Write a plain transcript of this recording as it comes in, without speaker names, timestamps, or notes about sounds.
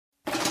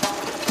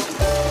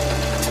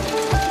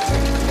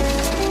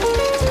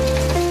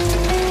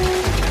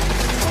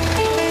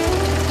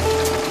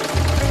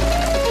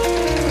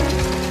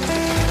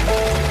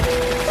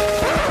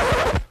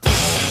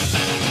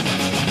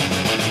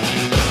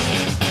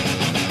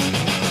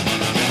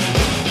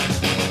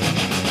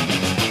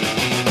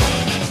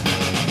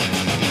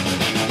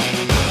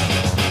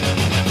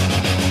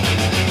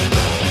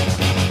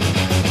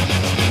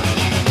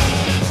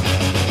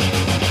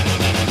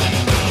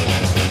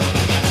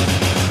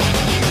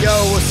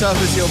What's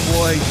up? It's your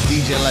boy,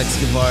 DJ Lex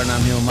Guevara, and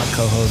I'm here with my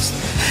co-host,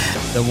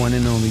 the one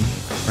and only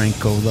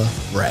Franco the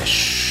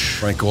Fresh.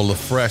 Franco the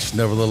Fresh,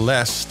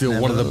 nevertheless,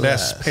 still one of the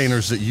best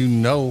painters that you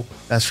know.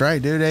 That's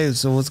right, dude. Hey,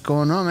 so what's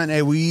going on, man?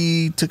 Hey,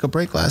 we took a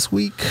break last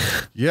week.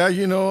 Yeah,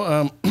 you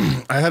know,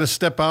 I had to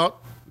step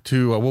out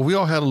to, well, we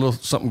all had a little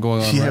something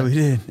going on, Yeah, right? we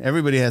did.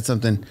 Everybody had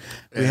something.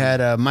 We had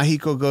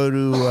Mahiko go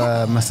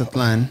to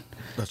Mazatlan.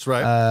 That's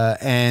right.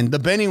 And the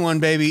Benny one,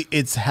 baby,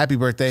 it's happy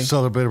birthday.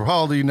 Celebrate.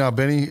 How old are you now,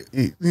 Benny?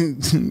 I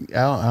don't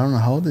know.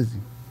 How old is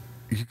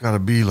he? You got to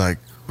be like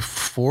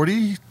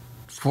 40,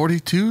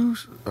 42?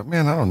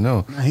 Man, I don't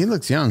know. He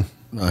looks young.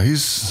 No, I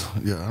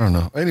don't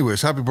know.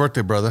 Anyways, happy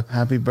birthday, brother.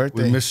 Happy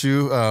birthday. We miss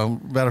you.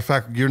 Matter of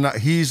fact,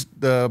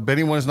 the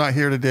Benny one is not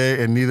here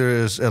today, and neither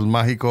is El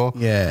Mágico.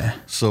 Yeah.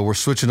 So we're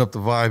switching up the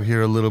vibe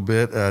here a little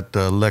bit at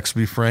Lex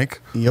B.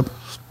 Frank. Yep.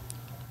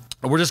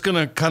 We're just going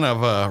to kind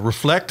of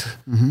reflect,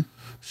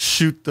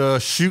 shoot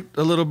a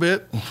little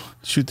bit.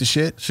 Shoot the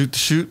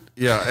shit.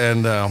 Yeah,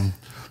 and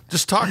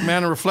just talk,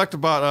 man, and reflect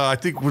about, I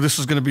think this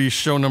is going to be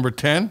show number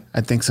 10.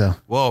 I think so.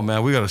 Whoa,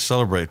 man, we got to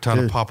celebrate.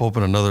 Time to pop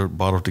open another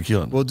bottle of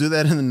tequila. We'll do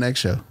that in the next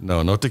show.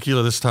 No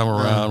tequila this time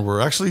around. We're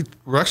actually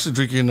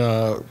drinking,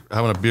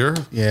 having a beer.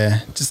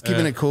 Yeah, just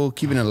keeping it cool,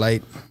 keeping it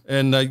light.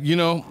 And, you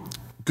know,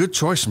 good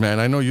choice, man.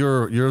 I know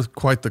you're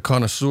quite the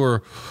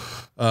connoisseur.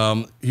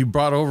 He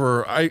brought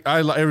over.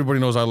 Everybody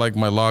knows I like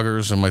my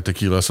lagers and my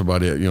tequila. That's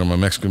about it. You know, my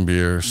Mexican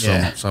beer.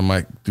 Some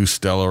might do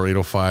Stella or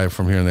 805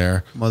 from here and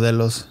there.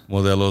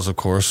 Modelos, of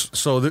course.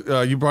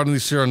 So you brought in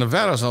these Sierra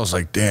Nevadas, and I was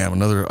like, damn,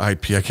 another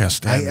IPA. I can't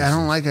stand it. I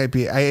don't like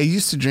IPA. I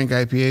used to drink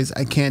IPAs.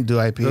 I can't do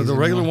IPAs. The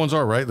regular ones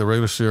are, right? The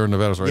regular Sierra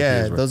Nevadas are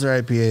IPAs, right? Those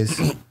are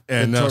IPAs.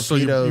 And so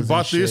you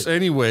bought this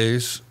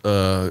anyways,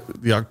 the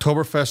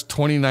Oktoberfest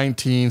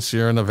 2019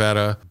 Sierra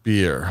Nevada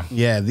beer.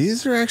 Yeah,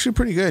 these are actually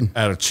pretty good.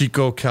 Out of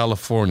Chico,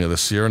 California, the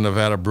Sierra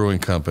Nevada Brewing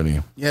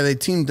Company. Yeah, they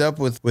teamed up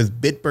with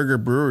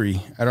Bitburger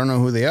Brewery. I don't know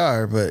who they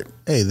are, but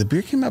hey, the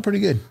beer came out pretty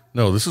good.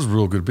 No, this is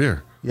real good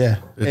beer. Yeah,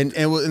 and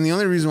the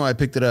only reason why I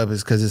picked it up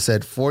is because it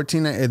said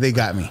 $14. They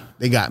got me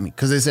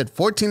because they said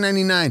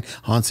 $14.99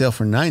 on sale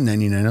for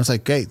 $9.99. I was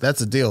like, hey, that's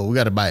a deal. We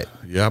got to buy it.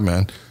 Yeah,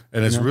 man.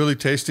 And it's really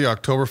tasty,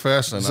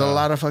 Oktoberfest. And it's a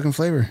lot of fucking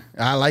flavor.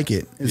 I like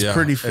it. It's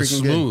pretty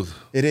freaking smooth.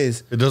 Good. It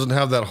is. It doesn't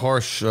have that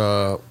harsh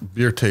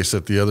beer taste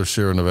that the other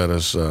Sierra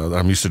Nevadas that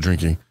I'm used to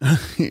drinking.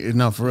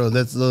 No, for real.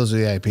 Those are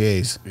the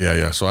IPAs.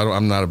 Yeah. So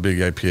I'm not a big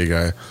IPA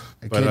guy.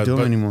 I can't do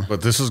them anymore.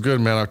 But this is good,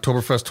 man.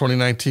 Oktoberfest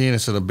 2019.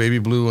 It's in a baby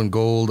blue and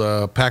gold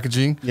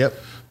packaging. Yep.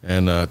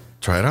 And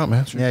try it out,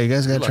 man. Yeah, you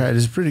guys got to try it.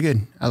 It's pretty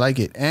good. I like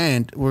it.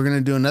 And we're going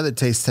to do another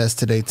taste test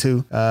today,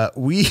 too.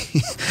 We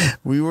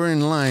were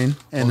in line,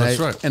 and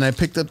I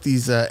picked up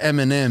these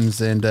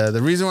M&Ms. And the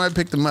reason why I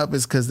picked them up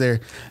is because they're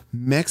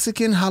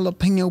Mexican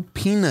jalapeno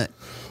peanut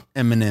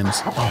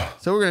M&Ms.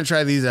 So we're going to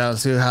try these out,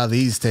 see how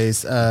these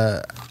taste.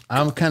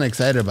 I'm kind of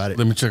excited about it.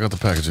 Let me check out the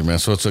packaging, man.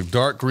 So it's a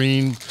dark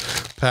green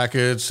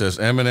package. Says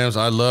M&Ms.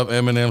 I love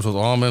M&Ms with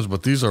almonds,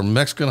 but these are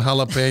Mexican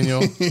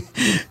jalapeno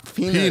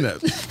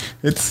peanut.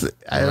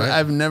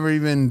 I've never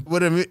even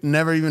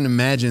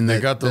imagined that.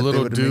 They got the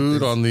little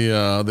dude on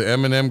the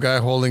M&M guy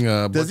holding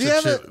a bunch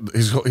of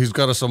he's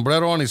got a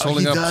sombrero on. He's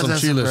holding up some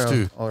chiles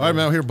too. All right,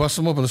 man. Here, bust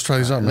them open. Let's try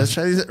these out, man. Let's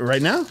try these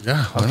right now.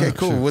 Yeah. Okay,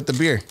 cool. Sure. With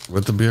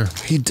the beer.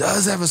 He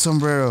does have a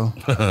sombrero.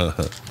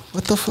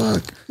 What the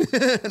fuck?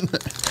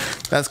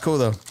 That's cool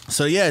though.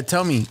 So yeah,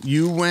 tell me,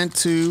 you went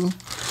to?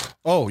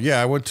 Oh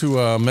yeah, I went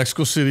to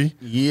Mexico City.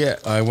 Yeah,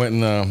 I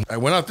went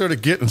out there to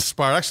get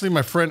inspired. Actually,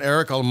 my friend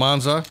Eric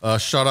Almanza,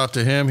 shout out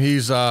to him.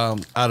 He's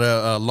out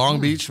of Long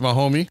Beach, my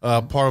homie,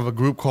 part of a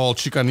group called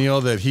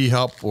Chicanillo that he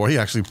helped, or he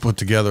actually put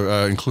together,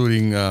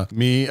 including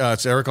me.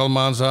 It's Eric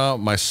Almanza,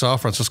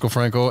 myself, Francisco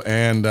Franco,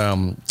 and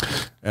the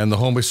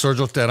homie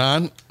Sergio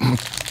Terán.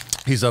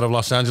 He's out of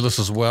Los Angeles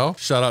as well.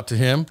 Shout out to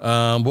him.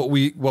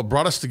 What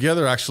brought us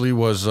together actually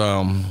was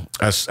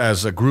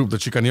as a group, the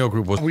Chicanillo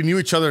group, was we knew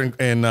each other,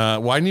 and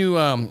I knew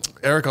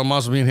Eric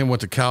Almanza. Me and him went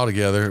to Cal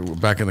together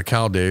back in the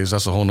Cal days.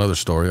 That's a whole nother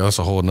story. That's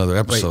a whole nother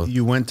episode. Wait,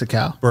 you went to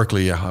Cal?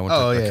 Berkeley, yeah. I went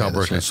to Cal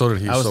Berkeley. Right. So did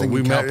he. So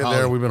we met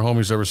there. We've been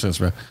homies ever since,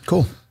 man.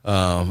 Cool.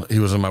 He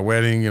was in my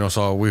wedding,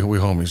 so we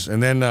homies.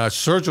 And then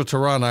Sergio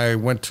Terán, I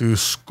went to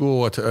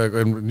school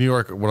in New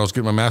York when I was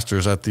getting my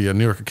master's at the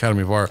New York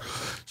Academy of Art.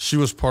 She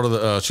was part of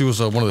the. She was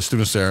one of the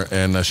students there,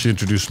 and she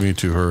introduced me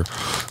to her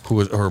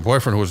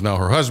boyfriend, who is now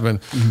her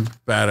husband. Mm-hmm.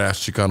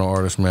 Badass Chicano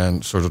artist,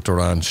 man. Sergio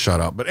Terán,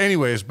 shout out. But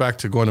anyways, back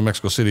to going to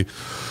Mexico City.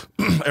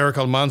 Eric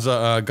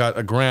Almanza got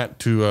a grant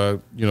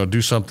to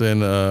do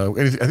something. I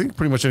think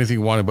pretty much anything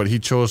he wanted, but he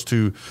chose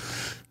to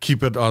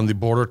keep it on the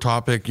border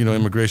topic.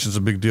 Immigration's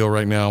a big deal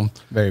right now.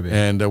 Very big.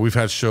 And we've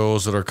had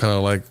shows that are kind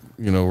of like,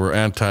 we're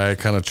anti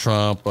kind of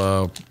Trump,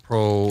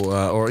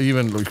 pro, or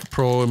even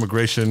pro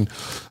immigration,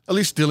 at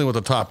least dealing with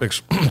the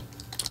topics.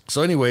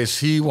 So anyways,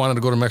 he wanted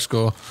to go to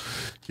Mexico.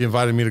 He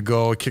invited me to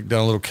go. He kicked down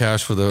a little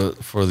cash for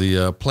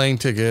the plane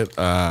ticket.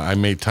 I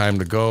made time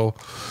to go.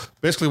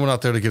 Basically went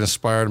out there to get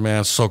inspired,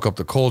 man, soak up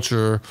the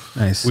culture.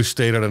 Nice. We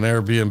stayed at an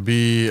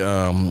Airbnb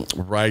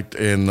right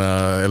in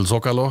El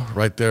Zócalo,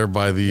 right there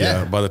by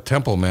the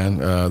temple, man.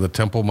 The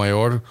Temple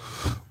Mayor,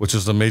 which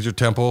is the major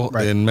temple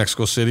in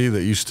Mexico City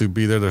that used to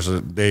be there.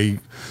 They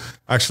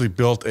actually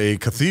built a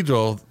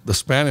cathedral, the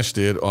Spanish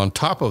did, on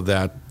top of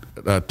that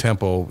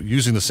temple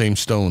using the same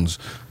stones.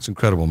 It's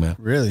incredible, man.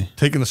 Really?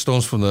 Taking the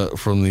stones from the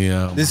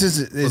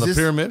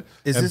pyramid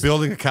and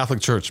building a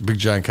Catholic church, a big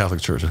giant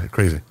Catholic church.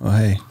 Crazy. Oh,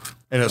 hey.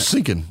 And it's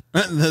sinking.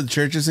 The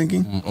church is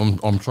sinking?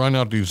 I'm trying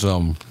out these.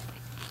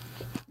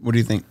 What do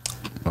you think?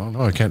 I don't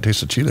know. I can't taste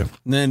the cheetah.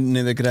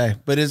 Neither could I.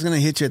 But it's going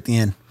to hit you at the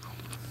end.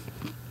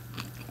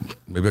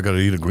 Maybe I got to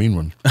eat a green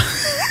one.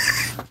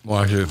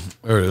 Well, actually,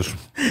 there it is.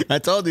 I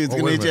told you it's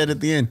going to hit you at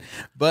the end.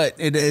 But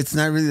it's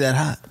not really that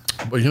hot.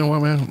 But you know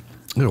what, man?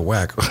 They're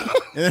whack.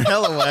 They're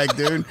hella whack,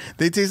 dude.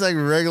 They taste like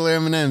regular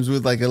M&Ms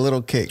with like a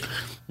little kick.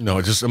 No,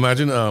 just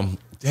imagine.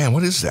 Damn,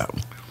 what is that?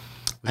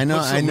 I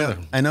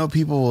know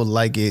people will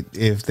like it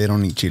if they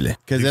don't eat chile.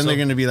 Because then they're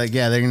going to be like,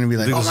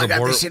 oh my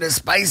God, this shit is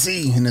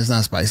spicy. And it's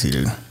not spicy,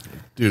 dude.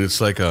 Dude,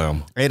 it's like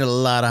I ate a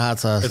lot of hot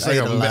sauce. It's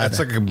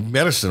like a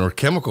medicine or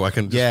chemical. I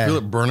can just feel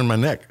it burning my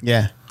neck.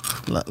 Yeah.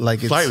 Like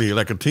it's slightly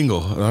like a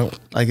tingle.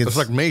 Like it's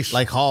like mace.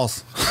 Like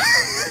Halls.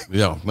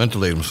 Yeah,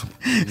 mentholatums.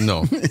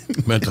 No,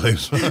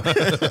 mentholatums.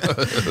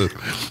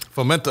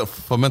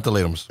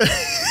 Fermentalatums.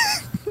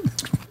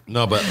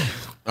 No, but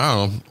I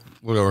don't know.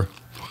 Whatever.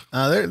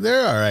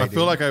 They're all right. I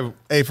feel like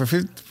for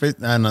 50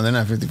 no, they're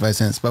not 55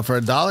 cents, but for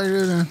 $1,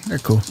 dude, they're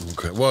cool.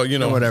 Okay, well, you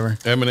know, whatever.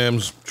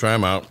 M&M's, try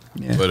them out.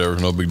 Yeah. Whatever,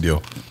 no big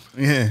deal.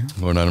 Yeah,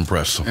 we're not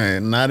impressed.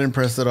 Not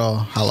impressed at all.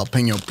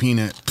 Jalapeno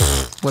peanut,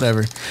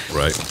 whatever.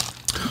 Right.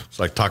 It's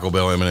like Taco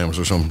Bell M&M's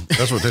or something.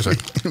 That's what it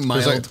tastes like.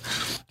 Mild.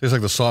 Tastes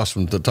like the sauce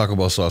from the Taco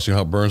Bell sauce. You know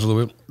how it burns a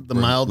little bit? The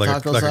mild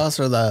taco sauce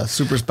or the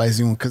super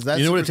spicy one? Because that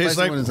you know super what it tastes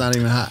spicy like? one is not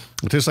even hot.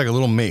 It tastes like a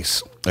little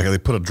mace. Like they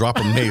put a drop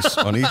of mace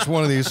on each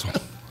one of these.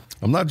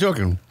 I'm not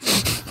joking.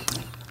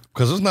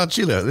 Because it's not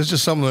chile. It's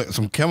just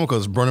some chemical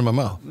that's burning my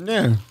mouth.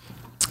 Yeah.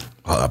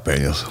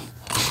 Jalapenos.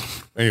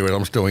 Anyway,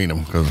 I'm still eating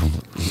them because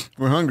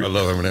we're hungry. I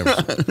love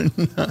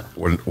M&M's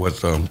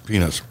with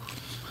peanuts.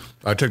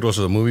 I take those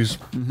to the movies.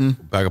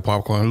 Bag of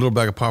popcorn, a little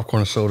bag of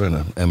popcorn and soda,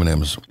 and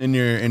M&M's in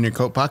your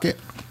coat pocket.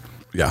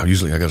 Yeah,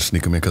 usually I got to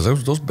sneak them in because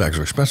those bags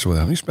are expensive with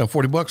them. You spend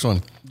 $40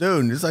 on.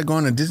 Dude, it's like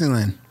going to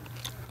Disneyland.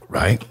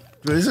 Right.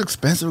 Dude, it's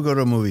expensive to go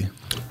to a movie.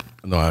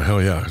 No,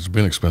 hell yeah, it's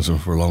been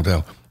expensive for a long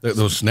time.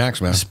 Those snacks,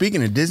 man.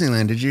 Speaking of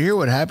Disneyland, did you hear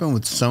what happened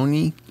with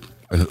Sony?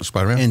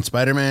 Spider-Man? And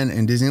Spider-Man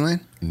in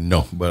Disneyland?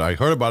 No, but I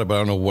heard about it, but I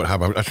don't know what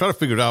happened. I tried to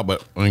figure it out,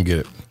 but I didn't get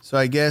it. So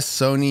I guess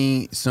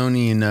Sony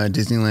and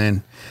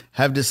Disneyland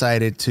have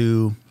decided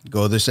to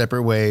go their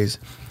separate ways.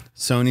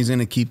 Sony's going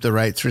to keep the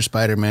rights for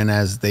Spider-Man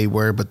as they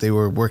were, but they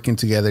were working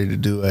together to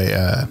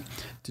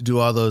do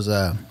all those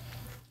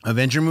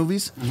Avenger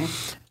movies.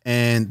 Mm-hmm.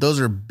 And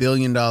those are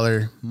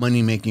billion-dollar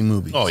money-making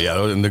movies. Oh,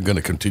 yeah, and they're going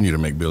to continue to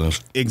make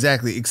billions.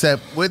 Exactly,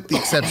 except with the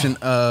exception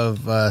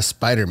of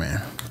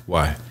Spider-Man.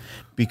 Why?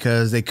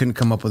 Because they couldn't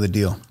come up with a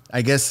deal.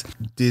 I guess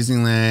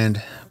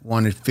Disneyland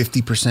wanted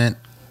 50%,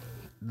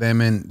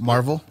 them and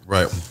Marvel.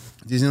 Right.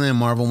 Disneyland and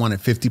Marvel wanted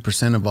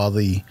 50% of all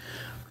the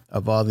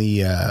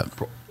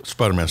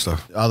Spider-Man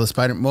stuff. All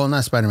the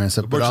not Spider-Man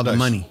stuff, but all the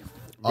money.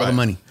 All the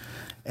money.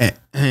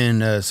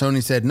 And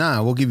Sony said,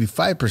 nah, we'll give you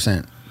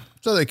 5%.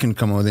 So they can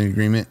come up with an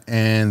agreement,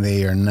 and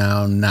they are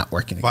now not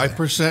working together.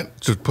 5%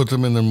 to put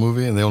them in their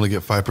movie, and they only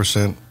get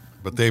 5%.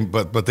 But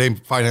they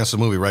finance the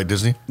movie, right,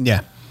 Disney?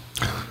 Yeah.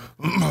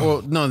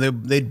 Well, no,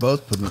 they'd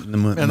both put in the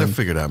movie. And they're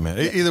figured out, man.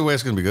 Either way,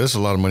 it's going to be good. There's a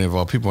lot of money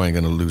involved. People ain't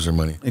going to lose their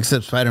money.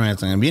 Except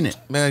Spider-Man's not going to be in it.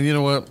 Man, you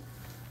know what?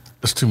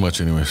 That's too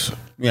much anyways.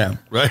 Yeah.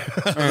 Right?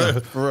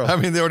 For real. I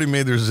mean, they already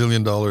made their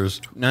 $1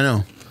 zillion.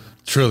 No.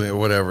 Trillion,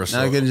 whatever.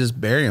 Now they're going to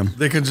just bury them.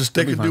 They can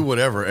do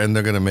whatever, and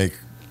they're going to make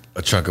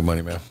a chunk of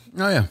money, man.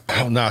 Oh, yeah.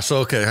 Oh, nah, so,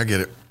 okay, I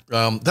get it.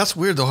 That's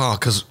weird, though, huh?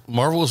 Because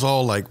Marvel is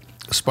all like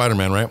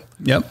Spider-Man, right?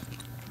 Yep.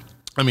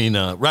 I mean,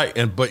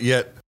 right. But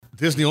yet,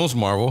 Disney owns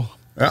Marvel.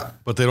 Yeah.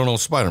 But they don't own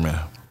Spider-Man.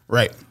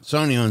 Right.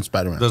 Sony owns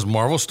Spider-Man. Does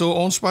Marvel still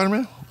own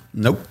Spider-Man?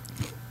 Nope.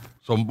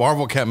 So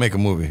Marvel can't make a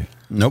movie?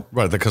 Nope.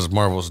 Right, because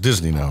Marvel's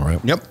Disney now, right?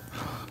 Yep.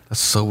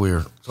 That's so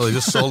weird. So they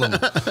just sold them.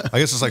 I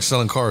guess it's like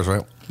selling cars,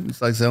 right?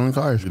 It's like selling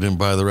cars. You didn't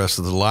buy the rest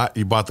of the lot.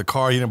 You bought the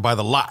car. You didn't buy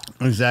the lot.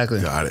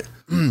 Exactly. Got it.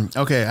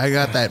 Okay, I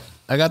got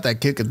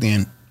that kick at the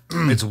end.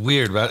 It's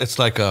weird, right? It's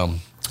like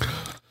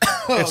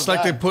it's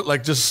like they put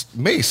like just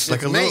mace,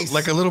 like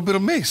a little bit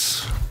of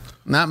mace.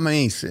 Not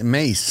mace,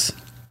 mace.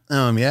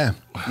 Yeah.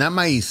 Not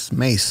mace.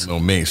 No,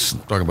 mace.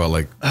 Talking about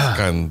like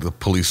kind of the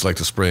police like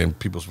to spray in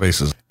people's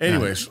faces.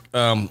 Anyways,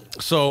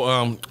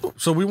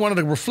 so we wanted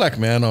to reflect,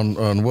 man,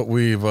 on what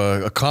we've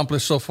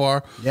accomplished so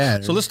far.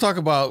 Yeah. So let's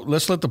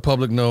let the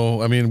public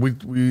know. I mean,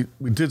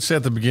 we did say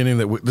at the beginning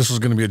that this was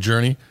going to be a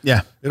journey.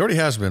 Yeah. It already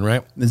has been,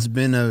 right? It's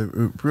been a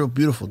real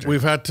beautiful journey.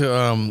 We've had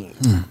to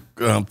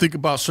think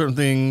about certain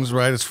things,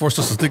 right? It's forced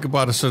us to think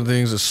about certain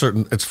things.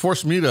 It's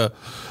forced me to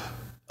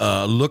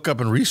look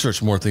up and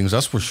research more things,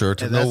 that's for sure,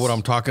 to know what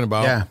I'm talking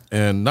about. Yeah.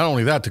 And not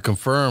only that, to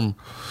confirm,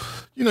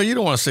 you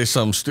don't want to say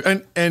something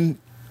stupid. And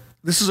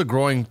this is a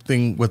growing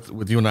thing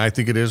with you and I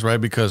think it is,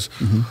 right? Because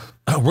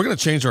we're going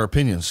to change our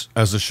opinions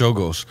as the show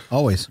goes.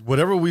 Always.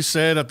 Whatever we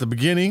said at the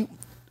beginning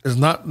is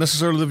not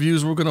necessarily the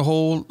views we're going to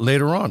hold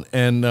later on.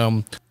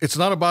 And it's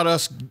not about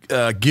us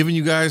giving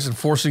you guys and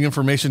forcing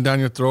information down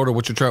your throat or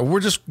what you're trying. We're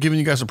just giving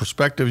you guys a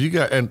perspective.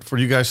 And for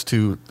you guys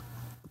to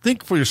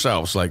think for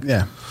yourselves, like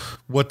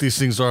what these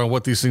things are and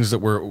what these things that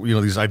we're,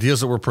 these ideas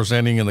that we're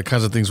presenting and the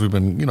kinds of things we've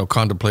been,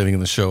 contemplating in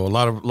the show. A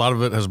lot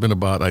of it has been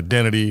about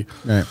identity,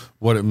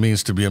 what it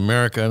means to be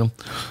American.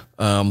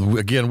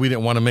 Again, we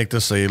didn't want to make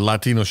this a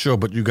Latino show,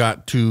 but you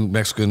got two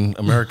Mexican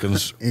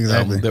Americans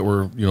exactly. That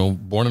were,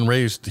 born and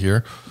raised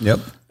here. Yep.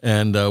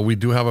 And we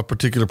do have a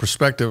particular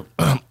perspective.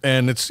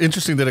 And it's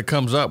interesting that it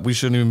comes up. We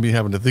shouldn't even be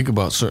having to think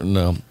about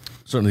certain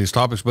of these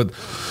topics, but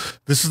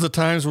this is the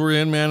times we're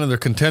in, man, and they're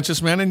contentious,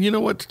 man. And you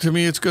know what? To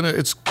me, it's good,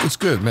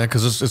 man,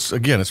 because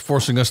it's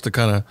forcing us to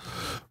kind of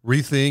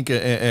rethink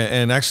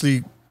and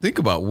actually think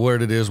about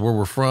what it is, where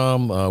we're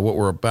from, what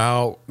we're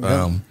about,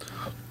 those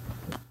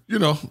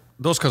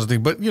kinds of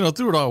things. But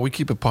through it all, we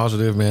keep it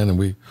positive, man, and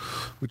we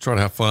try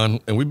to have fun,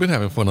 and we've been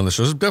having fun on the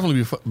show. It's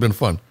definitely been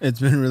fun.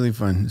 It's been really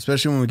fun,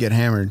 especially when we get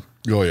hammered.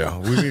 Oh yeah,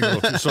 we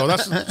slow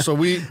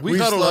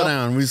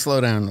down. We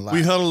slow down a lot.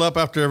 We huddle up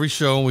after every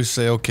show and we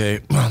say, okay,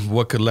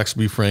 what could Lex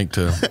Be Frank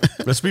to?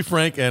 Let's be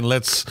frank and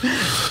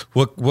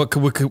what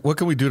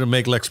can we do to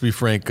make Lex Be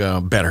Frank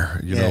better?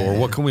 Or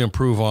what can we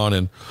improve on?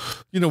 And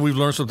we've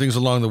learned some things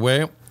along the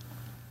way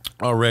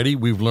already.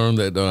 We've learned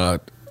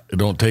that it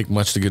don't take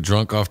much to get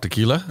drunk off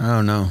tequila.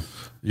 Oh no,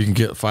 you can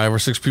get 5 or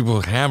 6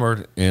 people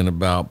hammered in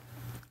about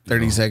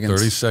 30 seconds.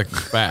 30 seconds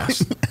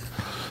fast.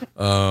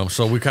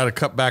 So we kind of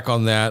cut back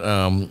on that.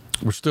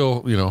 We're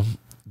still,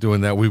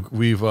 doing that. We've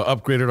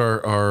upgraded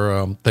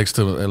our thanks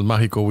to El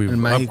Mágico,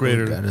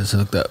 upgraded got us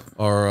hooked up.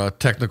 Our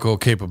technical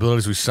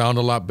capabilities. We sound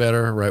a lot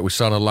better, right? We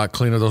sound a lot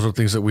cleaner. Those are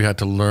things that we had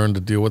to learn to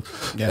deal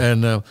with. Yeah.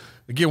 And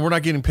again, we're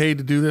not getting paid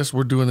to do this.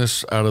 We're doing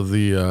this out of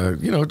the,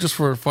 just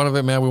for fun of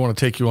it, man. We want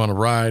to take you on a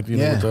ride,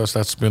 with us.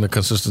 That's been a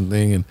consistent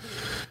thing, and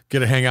get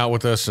to hang out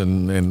with us,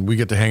 and we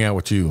get to hang out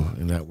with you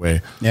in that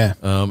way. Yeah.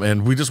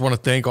 And we just want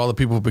to thank all the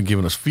people who've been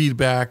giving us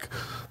feedback,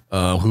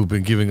 who've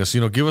been giving us,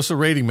 give us a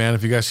rating, man.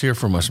 If you guys hear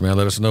from us, man,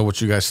 let us know what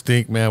you guys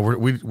think, man.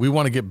 We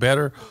want to get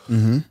better.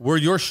 Mm-hmm. We're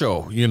your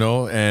show,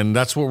 and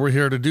that's what we're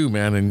here to do,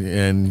 man.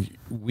 And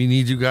we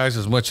need you guys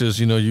as much as,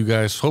 you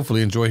guys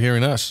hopefully enjoy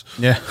hearing us.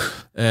 Yeah.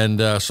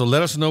 And so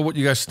let us know what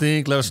you guys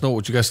think. Let us know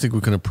what you guys think we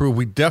can improve.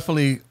 We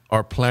definitely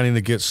are planning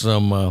to get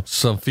some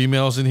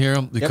females in here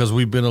because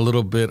we've been a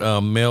little bit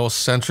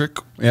male-centric.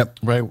 Yep.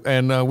 Right?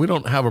 And we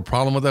don't have a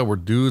problem with that. We're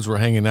dudes. We're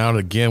hanging out.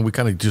 Again, we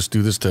kind of just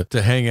do this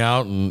to hang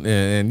out.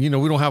 And we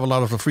don't have a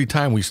lot of the free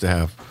time we used to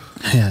have.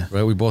 Yeah.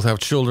 Right? We both have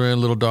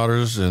children, little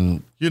daughters,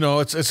 and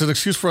it's an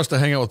excuse for us to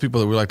hang out with people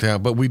that we like to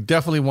have. But we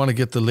definitely want to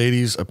get the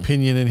ladies'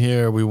 opinion in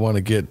here. We want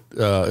to get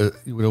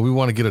we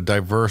want to get a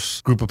diverse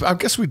group of. I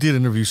guess we did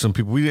interview some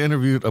people. We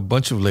interviewed a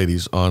bunch of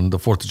ladies on the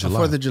 4th of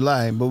July. 4th of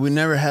July, but we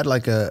never had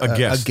like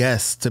a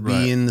guest to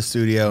be in the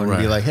studio and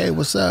be like, "Hey,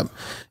 what's up?"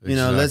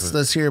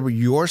 Let's hear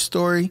your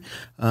story.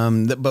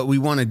 But we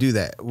want to do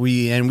that.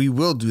 We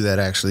will do that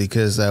actually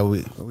because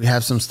we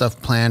have some stuff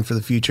planned for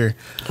the future.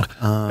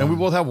 And we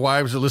both have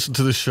wives that listen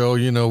to the show.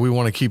 We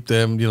want to keep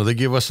them. They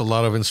give us a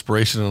lot of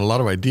inspiration and a lot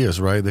of ideas.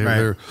 Right?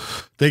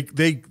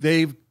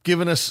 They've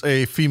given us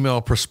a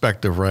female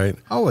perspective, right?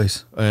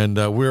 Always. And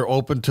we're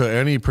open to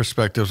any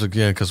perspectives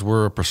again because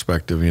we're a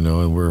perspective,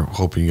 and we're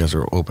hoping you guys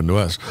are open to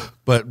us.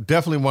 But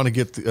definitely want to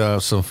get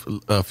some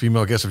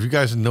female guests. If you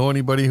guys know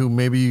anybody who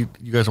maybe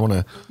you guys want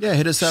to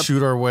hit us up,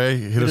 shoot our way,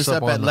 hit us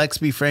up at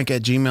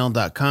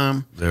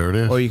lexbefrank@gmail.com. There it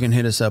is. Or you can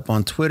hit us up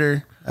on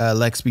Twitter,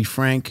 Lex B.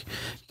 Frank.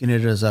 You can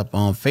hit us up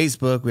on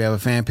Facebook. We have a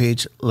fan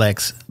page,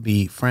 Lex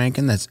B. Frank,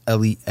 and that's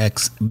LEXBEFRANK.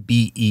 Lex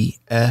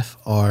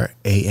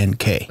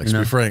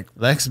B. Frank.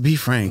 Lex B.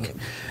 Frank.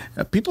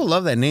 People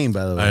love that name,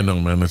 by the way. I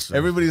know, man.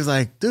 Everybody's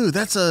like, dude,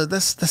 that's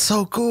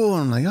so cool.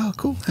 And I'm like, oh,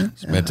 cool. Man.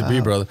 It's meant to be,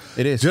 brother.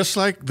 It is. Just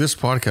like this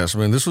podcast,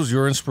 man. This was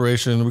your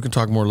inspiration. We can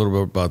talk more a little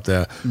bit about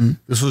that. Mm-hmm.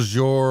 This was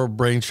your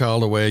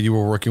brainchild away. You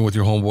were working with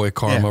your homeboy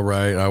Karma,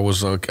 right? I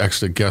was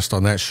actually a guest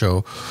on that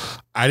show.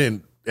 I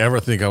didn't ever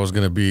think I was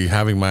going to be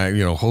having my,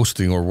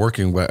 hosting or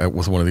working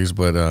with one of these,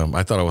 but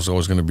I thought I was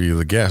always going to be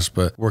the guest.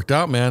 But worked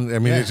out, man. I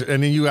mean,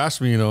 and then you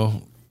asked me,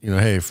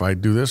 hey, if I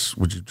do this,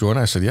 would you join?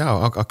 I said, yeah,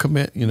 I'll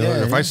commit.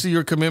 If I see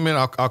your commitment,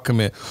 I'll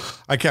commit.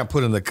 I can't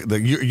put in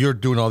you're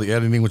doing all the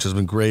editing, which has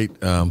been great.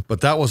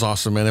 But that was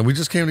awesome, man. And we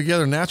just came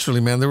together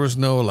naturally, man. There was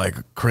no like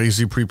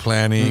crazy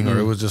pre-planning, or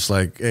it was just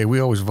like, hey, we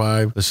always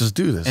vibe. Let's just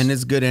do this. And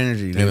it's good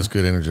energy, dude. And it's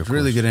good energy,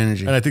 really good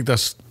energy. And I think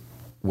that's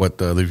what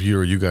the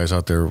viewer, you guys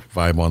out there,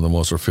 vibe on the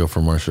most or feel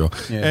from our show.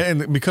 Yeah.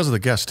 And because of the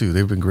guests, too.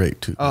 They've been great,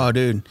 too. Oh,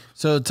 dude.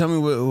 So tell me,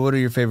 what are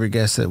your favorite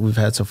guests that we've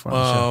had so far on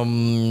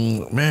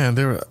the show? Man,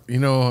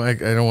 I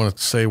don't want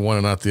to say one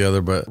and not the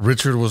other, but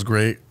Richard was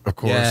great, of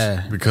course,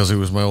 because he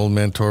was my old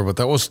mentor. But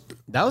that was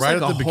right like at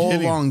the whole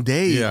beginning. Long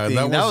day. Yeah,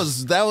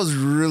 that was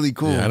really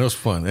cool. Yeah, and it was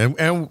fun.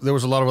 And there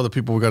was a lot of other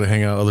people we got to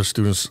hang out, other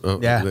students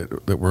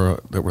that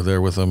were there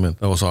with them, and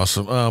that was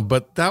awesome.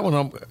 But that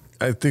one,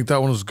 I think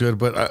that one was good.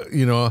 But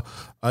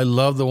I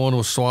love the one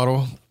with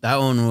Swato. That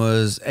one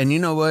was, and you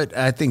know what?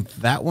 I think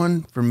that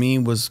one for me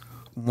was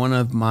one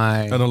of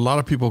my. And a lot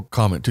of people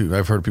comment too.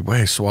 I've heard people,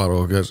 hey,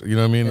 Swato, guys, you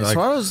know what I mean? Yeah,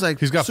 Swato's like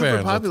he's got super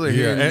fans. Popular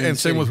here. And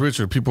same with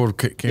Richard. People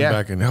came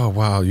back and, oh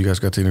wow, you guys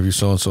got to interview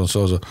so and so and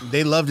so.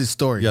 They loved his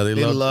story. Yeah, they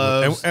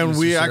loved. And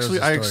we I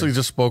actually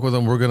just spoke with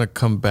them. We're gonna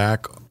come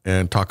back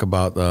and talk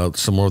about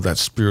some more of that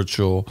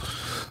spiritual.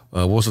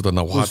 What was it, the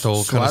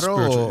Nahuatl kind of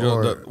spiritual?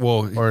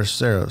 Or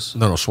Ceros?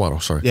 No,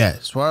 Swato, sorry. Yeah,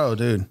 Swato,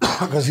 dude.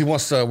 Because he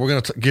wants to, we're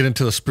going to get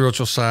into the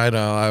spiritual side.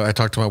 I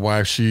talked to my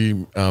wife.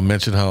 She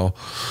mentioned how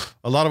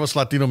a lot of us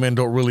Latino men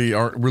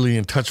aren't really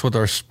in touch with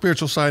our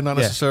spiritual side, not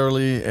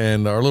necessarily,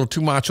 and are a little too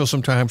macho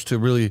sometimes to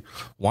really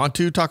want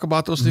to talk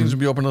about those things and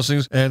be open to those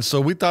things. And so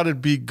we thought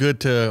it'd be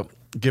good to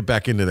get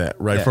back into that,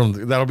 right?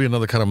 Yeah. That'll be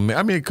another kind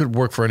of, it could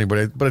work for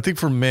anybody, but I think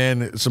for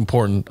men, it's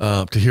important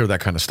to hear that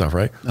kind of stuff,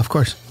 right? Of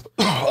course.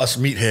 Us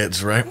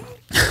meatheads, right?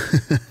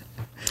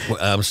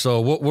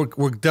 So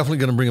we're definitely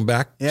going to bring him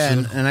back.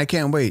 Yeah, and I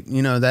can't wait.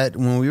 That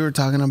when we were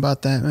talking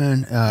about that,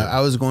 man,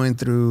 I was going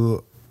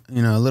through,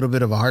 a little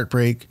bit of a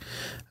heartbreak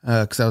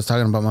because I was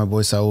talking about my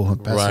boy Saul who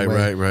passed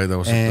away. Right. That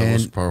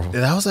was powerful.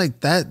 That was like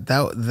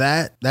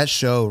that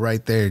show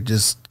right there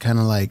just kind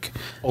of like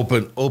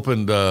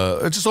opened.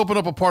 It just opened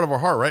up a part of our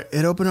heart, right?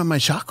 It opened up my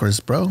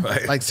chakras, bro.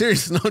 Right. Like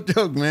seriously, no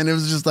joke, man. It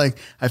was just like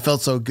I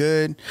felt so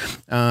good.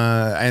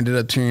 I ended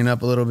up tearing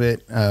up a little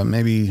bit,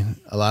 maybe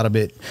a lot of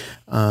it,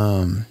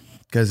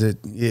 because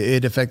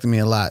it affected me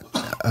a lot.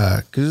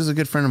 Because he was a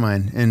good friend of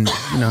mine, and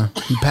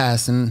he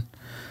passed and.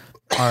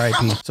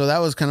 R.I.P. So that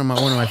was kind of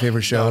one of my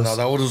favorite shows. No,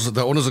 that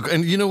one was,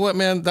 and you know what,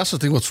 man? That's the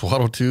thing with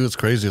Swato too. It's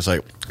crazy. It's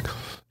like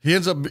he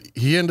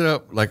ended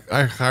up like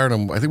I hired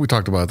him. I think we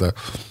talked about that.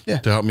 Yeah.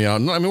 To help me out.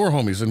 No, we're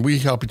homies and we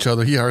help each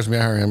other. He hires me,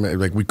 I hire him.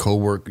 Like we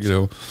co-work,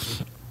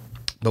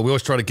 But we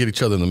always try to get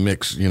each other in the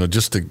mix,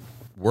 just to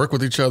work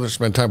with each other,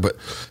 spend time. But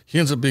he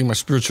ends up being my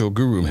spiritual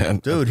guru, man.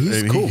 Dude,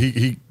 he's cool.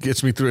 He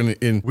gets me through,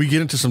 and we get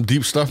into some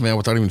deep stuff, man,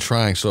 without even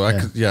trying. So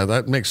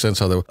that makes sense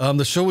how that.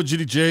 The show with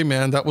Judy J,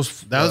 man, that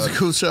was a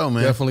cool show,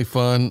 man. Definitely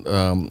fun.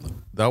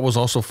 That was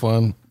also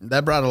fun.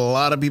 That brought a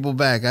lot of people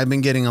back. I've been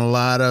getting a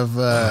lot of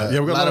we got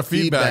a lot of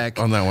feedback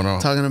on that one.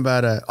 Talking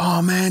about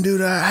oh man,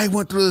 dude, I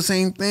went through the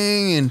same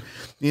thing, and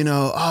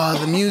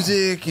the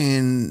music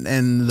and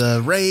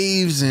the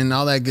raves and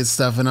all that good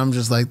stuff, and I'm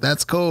just like,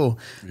 that's cool.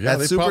 Yeah,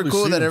 that's super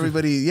cool that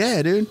everybody,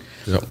 dude.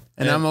 Yep.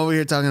 And I'm over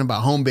here talking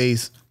about home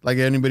base, like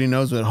anybody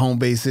knows what home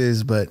base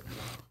is, but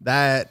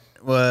that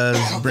was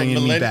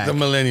bringing me back. The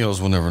millennials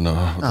will never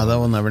know. Oh, they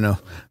will never know.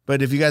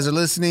 But if you guys are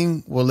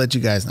listening, we'll let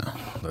you guys know.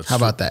 How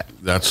about that?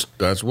 That's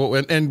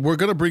what, and we're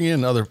going to bring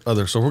in other.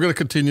 So we're going to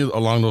continue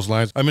along those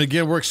lines.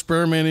 Again, we're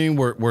experimenting.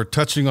 We're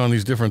touching on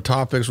these different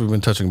topics. We've been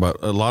touching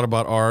a lot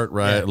about art,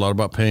 right? Yeah. A lot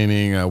about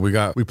painting.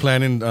 We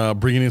plan in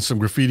bringing in some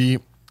graffiti.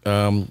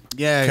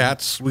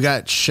 Cats. We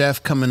got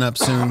Chef coming up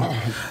soon.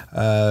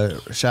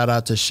 Shout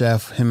out to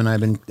Chef. Him and I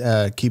have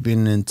been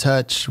keeping in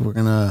touch. We're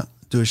gonna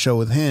do a show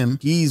with him.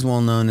 He's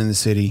well known in the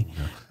city.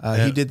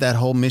 He did that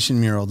whole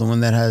Mission mural, the one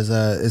that has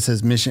it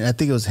says Mission. I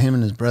think it was him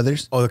and his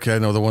brothers. Oh, okay, I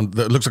know the one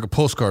that looks like a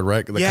postcard,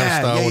 right? The kind of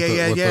style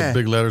with the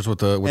big letters with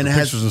the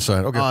pictures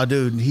inside. Okay. Oh,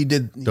 dude, he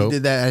did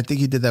that. I think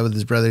he did that with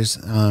his brothers.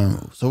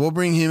 So we'll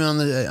bring him on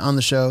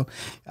the show.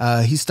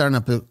 He's starting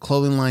up a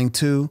clothing line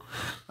too.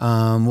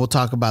 We'll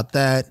talk about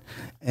that,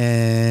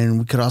 and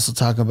we could also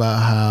talk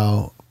about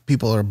how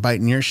people are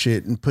biting your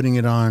shit and putting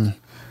it on.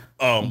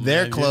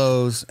 Their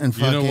clothes and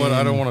fucking. You know what?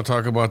 I don't want to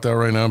talk about that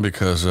right now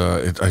because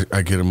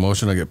I get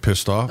emotional. I get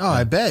pissed off. Oh,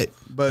 I bet.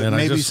 But and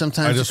maybe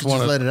sometimes you just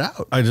let it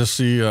out. I just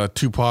see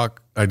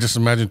Tupac. I just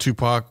imagine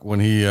Tupac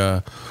when he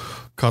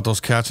caught those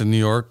cats in New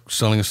York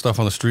selling his stuff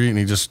on the street, and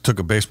he just took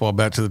a baseball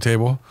bat to the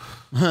table.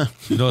 Huh.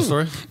 You know the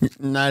story?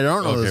 No, I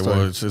don't know the story.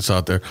 Well, it's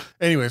out there.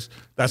 Anyways,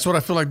 that's what I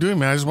feel like doing,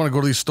 man. I just want to go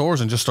to these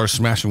stores and just start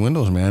smashing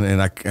windows, man.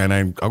 And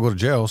I'll go to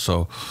jail.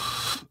 So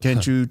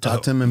can't you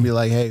talk to him and be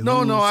like, hey?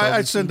 No.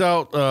 I send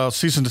out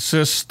cease and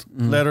desist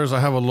letters. I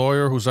have a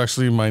lawyer who's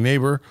actually my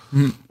neighbor,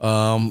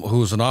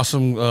 who's an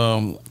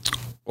awesome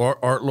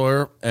art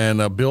lawyer,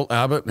 and Bill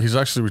Abbott. He's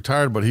actually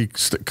retired, but he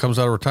comes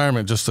out of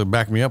retirement just to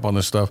back me up on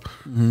this stuff.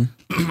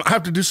 I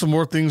have to do some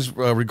more things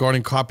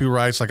regarding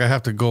copyrights. Like I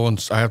have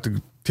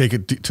to take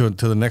it to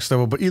the next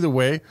level. But either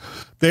way,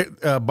 they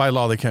by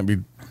law they can't be.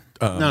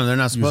 No, they're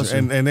not supposed to.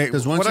 And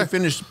because once you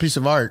finish a piece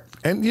of art,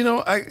 and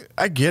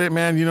I get it,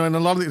 man. And a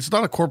lot of it's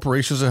not a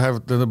corporations that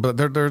have, but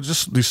they're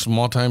just these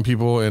small time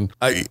people. And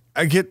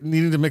I get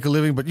needing to make a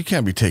living, but you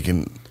can't be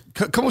taking.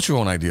 Come with your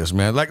own ideas,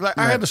 man. Like right.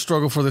 I had to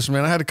struggle for this,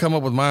 man. I had to come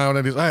up with my own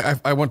ideas.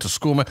 I went to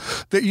school, man.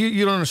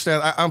 You don't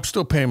understand. I'm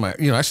still paying my,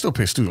 I still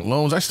pay student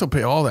loans. I still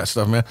pay all that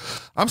stuff, man.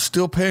 I'm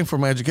still paying for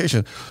my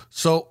education.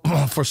 So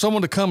for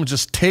someone to come and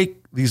just take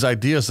these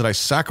ideas that I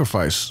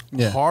sacrificed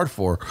hard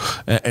for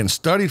and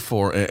studied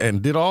for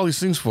and did all these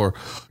things for,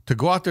 to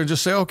go out there and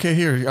just say, okay,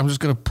 here, I'm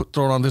just going to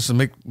throw it on this and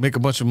make a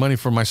bunch of money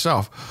for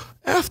myself.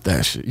 F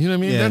that shit. You know what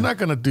I mean? Yeah. They're not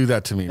going to do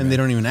that to me. And man. They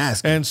don't even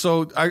ask. And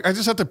so I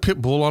just have to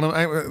pit bull on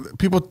them.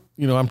 People,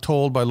 I'm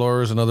told by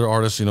lawyers and other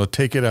artists,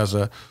 take it as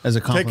a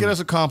compliment. Take it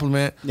as a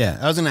compliment. Yeah,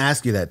 I was going to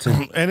ask you that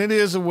too. And it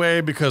is a way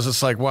because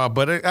it's like, wow.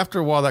 But after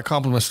a while, that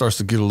compliment starts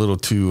to get a little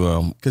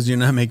too... Because you're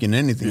not making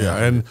anything. Yeah,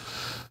 and...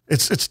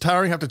 It's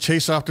tiring. I have to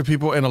chase after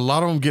people, and a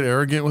lot of them get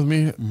arrogant with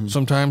me.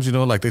 Sometimes,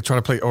 like they try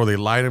to play, or they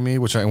lie to me,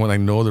 when I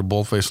know they're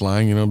bold-faced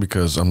lying,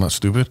 because I'm not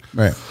stupid,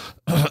 right?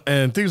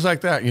 And things like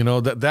that.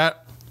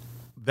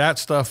 That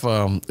stuff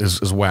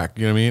is whack.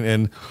 You know what I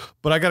mean?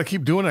 But I got to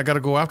keep doing it. I got to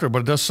go after it.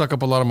 But it does suck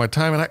up a lot of my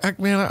time. And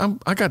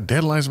I got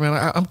deadlines,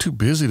 man. I'm too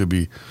busy to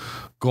be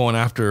going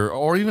after,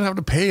 or even have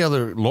to pay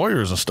other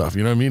lawyers and stuff.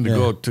 You know what I mean?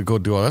 To go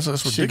do all that.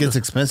 That's ridiculous. Shit gets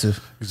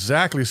expensive.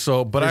 Exactly.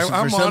 So, but I'm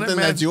on something it,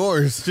 man. That's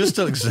yours. Just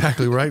to,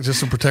 exactly right. Just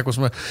to protect what's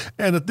mine.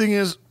 And the thing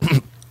is,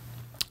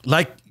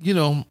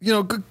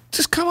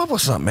 just come up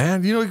with something,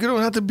 man. You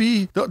don't have to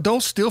be.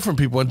 Don't steal from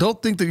people, and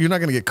don't think that you're not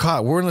going to get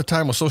caught. We're in the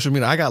time of social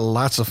media. I got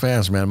lots of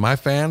fans, man. My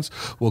fans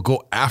will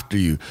go after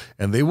you,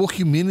 and they will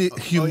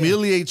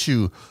humiliate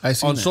you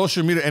on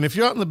social media. And if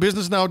you're out in the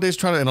business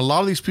nowadays, and a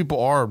lot of these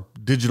people are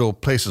digital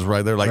places,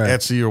 right? They're like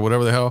Etsy or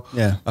whatever the hell.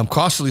 Yeah. I'm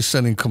constantly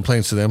sending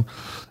complaints to them.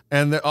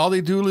 And all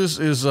they do is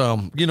it's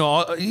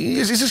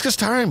just gets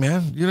tiring,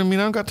 man. You know what I mean?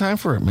 I don't got time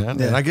for it, man.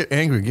 Yeah. And I get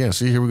angry again.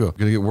 See, here we go.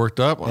 Gonna get worked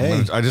up.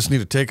 Hey. I just need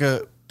to take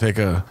a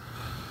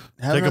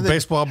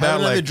baseball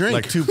bat like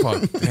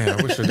Tupac. Man,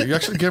 I wish I did. You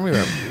actually give me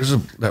that. There's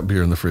that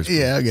beer in the fridge.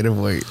 Yeah, I'll get it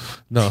for you.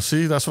 No,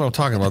 see, that's what I'm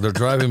talking about. They're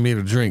driving me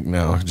to drink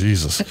now.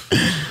 Jesus.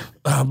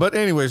 But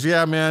anyways,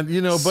 yeah, man.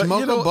 But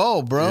smoke a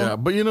bowl, bro. Yeah,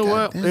 but you know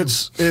what? Damn.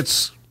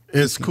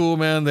 It's cool,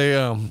 man. They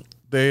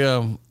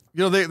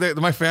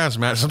my fans,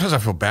 man. Sometimes I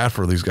feel bad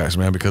for these guys,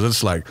 man, because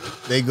it's like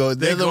they're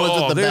the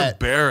ones with the bat.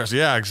 Embarrassed,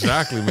 yeah,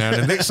 exactly, man.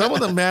 And some of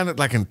them, man,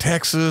 like in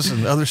Texas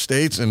and other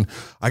states, and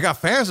I got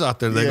fans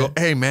out there. They go,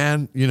 "Hey,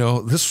 man,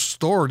 this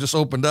store just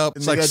opened up.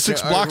 It's like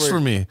 6 blocks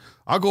from me.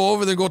 I'll go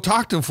over there and go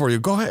talk to them for you.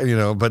 Go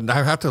ahead, But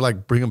I have to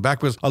bring them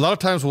back because a lot of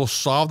times we'll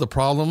solve the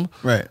problem,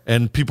 right?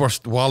 And people are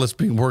while it's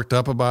being worked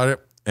up about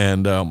it,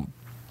 and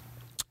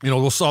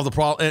we'll solve the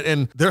problem,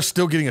 and they're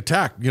still getting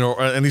attacked,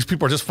 and these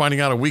people are just finding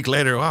out a week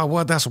later, oh,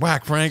 what, that's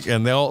whack, Frank,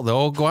 and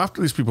they'll go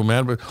after these people,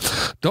 man. But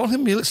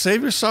don't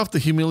save yourself the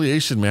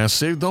humiliation, man.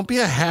 Don't be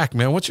a hack,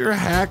 man. Once you're a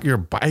hack, you're a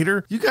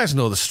biter. You guys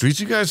know the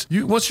streets.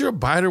 Once you're a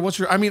biter,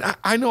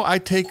 I know I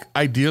take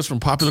ideas from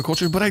popular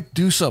culture, but I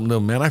do something to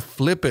them, man. I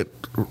flip it,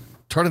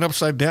 turn it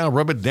upside down,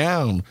 rub it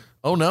down.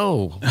 Oh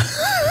no.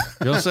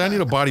 You know what I'm saying? I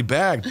need a body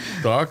bag,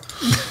 dog.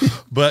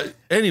 But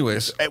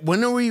anyways,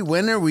 when are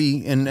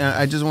we? And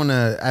I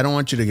don't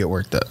want you to get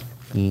worked up.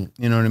 You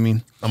know what I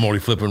mean? I'm already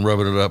flipping,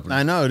 rubbing it up.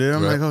 I know, dude.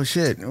 I'm like, oh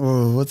shit,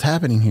 what's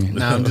happening here?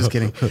 No, I'm just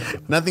kidding.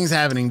 Nothing's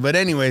happening. But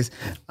anyways,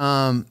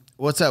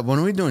 what's up? When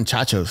are we doing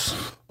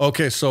Chachos?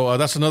 Okay, so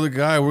that's another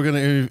guy. We're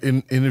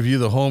gonna interview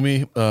the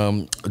homie,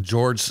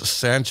 George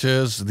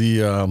Sanchez,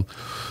 the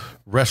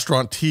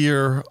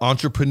restaurateur,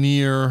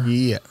 entrepreneur.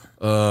 Yeah.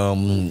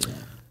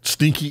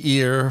 Stinky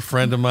ear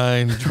friend of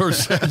mine, George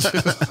Sanchez.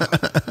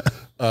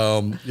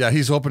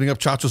 He's opening up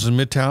Chachos in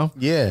Midtown.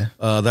 Yeah.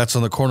 That's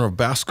on the corner of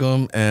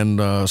Bascom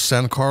and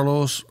San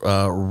Carlos,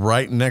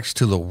 right next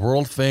to the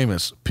world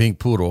famous Pink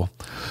Poodle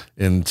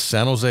in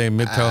San Jose,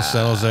 Midtown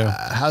San Jose.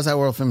 How's that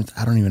world famous?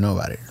 I don't even know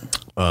about it.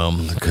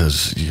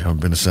 Because you haven't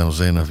been to San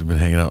Jose enough. You've been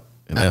hanging out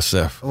in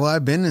SF. Well,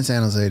 I've been in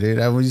San Jose, dude.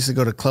 I used to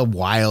go to Club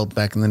Wild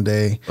back in the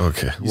day.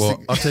 Okay.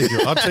 Well, I'll take you.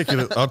 I'll take you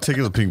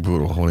to the Pink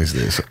Poodle one of these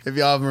days. If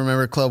y'all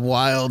remember Club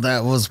Wild,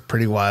 that was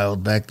pretty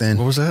wild back then.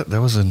 What was that? That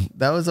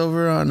was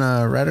over on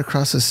right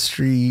across the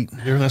street.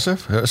 Here in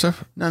SF?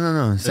 SF?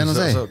 No. San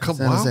Jose. Club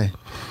San Wild?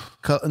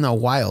 Jose. No,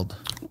 Wild.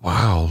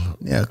 Wow.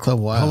 Yeah, Club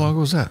Wild. How long ago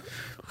was that?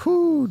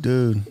 Whew,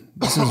 dude.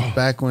 This was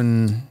back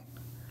when.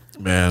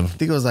 Man. I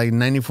think it was like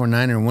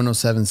 94.9 or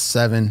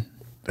 107.7.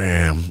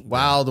 Damn.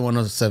 Wild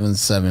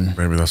 107.7.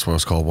 Maybe that's why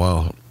it's called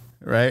Wild.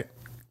 Right?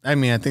 I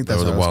mean, I think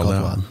that's why it's called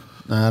Wild.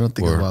 No, I don't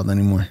think it's Wild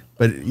anymore.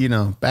 But,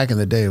 back in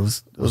the day, it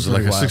was it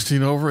like a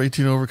 16 over,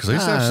 18 over? Because I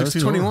used to have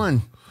 16 it was 21.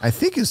 Over. I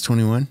think it was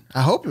 21.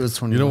 I hope it was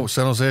 21.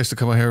 San Jose used to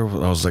come out here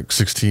when I was like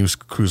 16,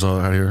 cruise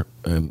out here.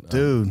 And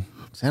dude,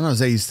 San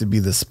Jose used to be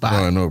the spot. No,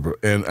 I know, bro.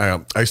 And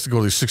I used to go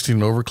to these 16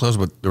 and over clubs,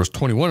 but there was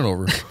 21 and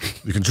over.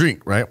 You can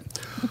drink, right?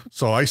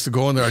 So I used to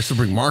go in there. I used to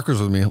bring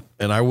markers with me,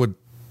 and I would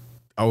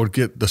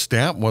get the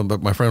stamp.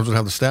 But my friends would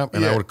have the stamp,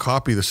 and I would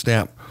copy the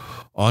stamp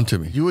onto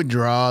me. You would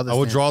draw I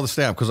would draw the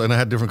stamp because I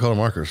had different color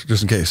markers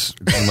just in case.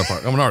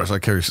 I'm an artist. I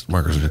carry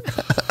markers.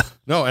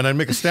 No, and I'd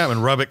make a stamp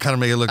and rub it, kind of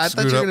make it look I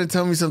thought you were going to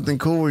tell me something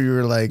cool where you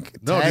were like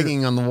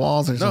tagging on the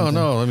walls or something.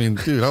 No. I mean,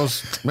 dude,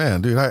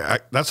 I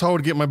that's how I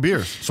would get my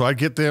beers. So I'd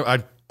get there.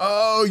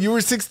 Oh, you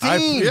were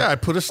 16. I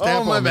put a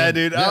stamp on. Oh, my bad,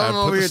 dude. Yeah, I don't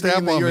know if you're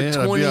thinking that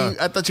you're 20.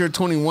 I thought you were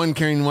 21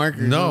 carrying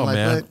markers. No,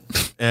 like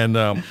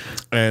man.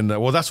 And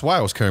well, that's why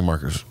I was carrying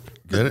markers.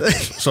 Get it?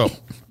 So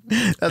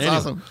that's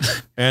awesome.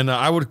 And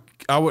I would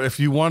if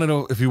you wanted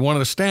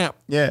a stamp,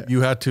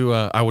 you had to.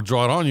 I would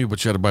draw it on you,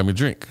 but you had to buy me a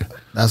drink.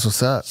 That's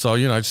what's up. So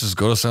I just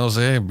go to San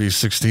Jose and be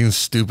 16,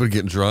 stupid,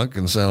 getting drunk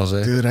in San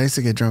Jose. Dude, I used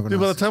to get drunk. Dude,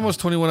 by the time I was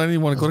 21, I didn't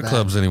even want to go to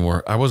clubs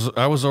anymore. I was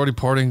already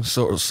partying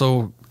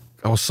so.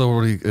 I was so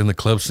already in the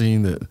club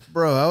scene that...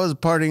 Bro, I was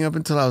partying up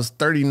until I was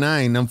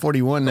 39. I'm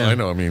 41 now. I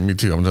know. I mean, me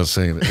too. I'm not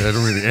saying that. It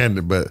didn't really end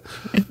it, but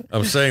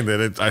I'm saying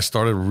that I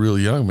started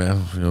really young,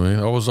 man. You know what I mean?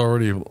 I was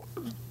already...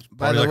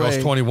 I was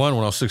 21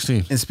 when I was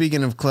 16. And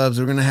speaking of clubs,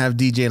 we're gonna have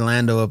DJ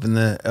Lando up in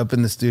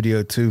the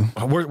studio too.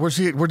 Where's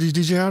he? Where does he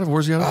DJ out of?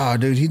 Where's he out of? Oh,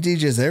 dude, he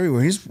DJs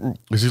everywhere.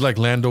 Is he like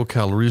Lando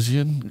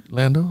Calrissian?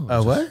 Lando?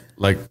 What?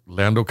 Like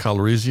Lando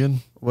Calrissian?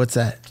 What's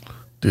that?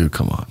 Dude,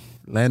 come on.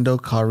 Lando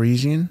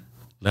Calrissian?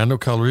 Lando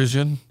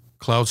Calrissian?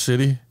 Cloud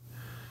City?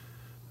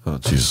 Oh,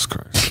 Jesus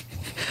Christ.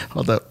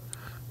 Hold up.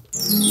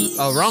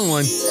 Oh, wrong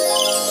one.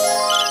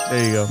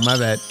 There you go. My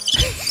bad.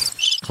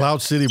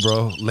 Cloud City,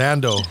 bro.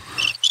 Lando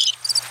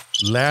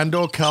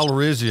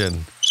Calrissian.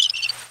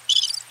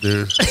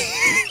 Dude.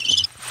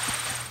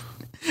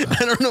 I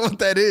don't know what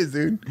that is,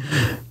 dude.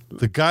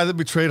 The guy that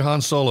betrayed Han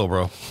Solo,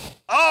 bro.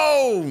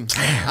 Oh,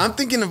 I'm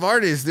thinking of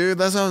artists, dude.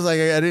 That's why I was like,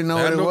 I didn't know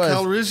Lando what it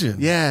was. Calrissian.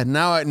 Yeah,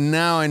 now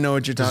I know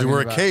what you're talking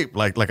about. Does he wear a cape,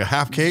 like a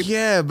half cape?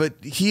 Yeah, but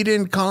he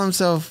didn't call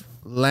himself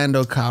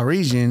Lando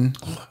Calrissian.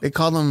 They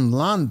called him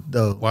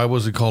Lando. Why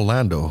was he called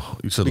Lando?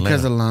 You said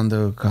because of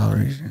Lando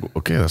Calrissian.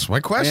 Okay, that's my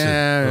question.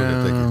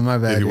 Yeah, okay, my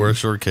bad. Did he wear a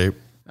short cape?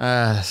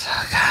 God,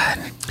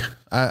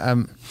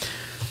 I'm.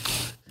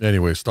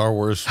 Anyway, Star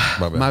Wars.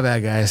 My bad. My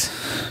bad, guys.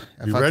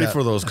 You ready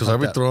for those? Because I've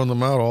been throwing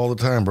them out all the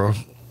time, bro.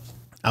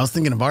 I was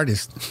thinking of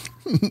artists,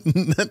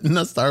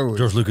 not Star Wars.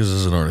 George Lucas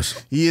is an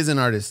artist. He is an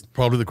artist.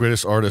 Probably the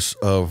greatest artist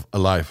of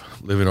alive,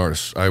 living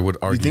artist. I would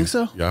argue. You think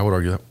so? Yeah, I would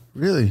argue that.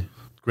 Really?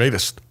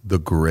 Greatest. The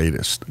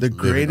greatest. The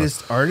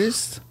greatest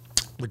artist?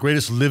 The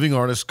greatest living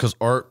artist, because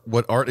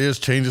what art is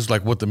changes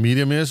like what the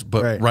medium is.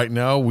 But right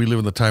now we live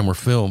in the time where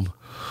film,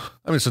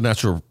 I mean, it's a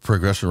natural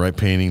progression, right?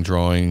 Painting,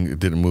 drawing, it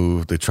didn't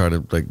move. They try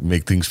to like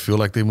make things feel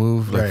like they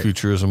move, like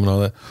futurism and all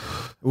that.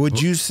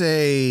 Would you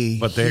say?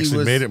 But they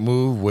actually made it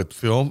move with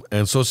film,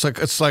 and so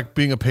it's like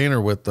being a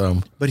painter with.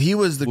 But he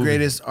was the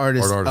greatest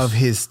artist of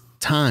his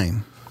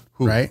time,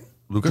 right?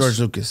 Lucas? George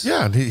Lucas.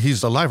 Yeah,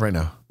 he's alive right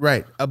now.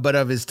 Right, but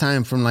of his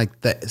time from like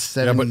the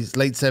 70s,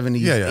 late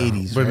 70s,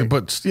 80s. But, right?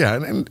 but yeah,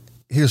 and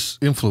his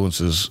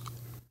influences.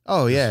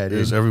 Oh yeah, it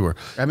is everywhere.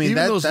 I mean,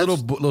 even those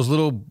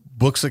little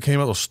books that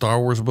came out, those Star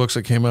Wars books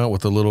that came out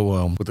with the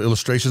little with the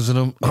illustrations in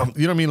them. You know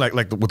what I mean? Like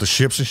with the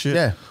ships and shit.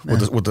 Yeah. With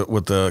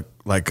the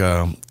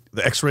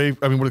the X-ray.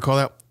 I mean, what do you call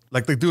that?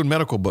 Like they do in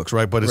medical books,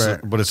 right? But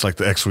it's like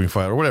the X-wing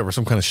fighter or whatever,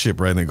 some kind of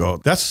ship, right? And they go,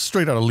 that's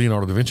straight out of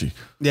Leonardo da Vinci.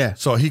 Yeah.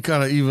 So he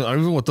kind of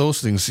even with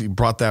those things, he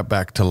brought that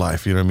back to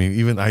life. You know what I mean?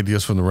 Even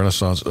ideas from the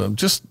Renaissance,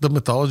 just the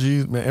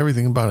mythology, man,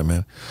 everything about it,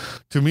 man.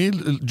 To me,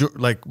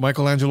 like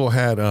Michelangelo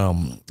had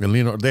and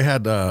Leonardo, they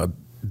had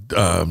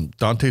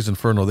Dante's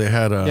Inferno. They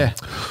had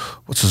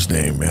what's his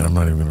name, man? I'm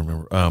not even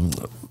gonna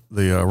remember.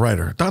 The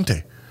writer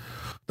Dante.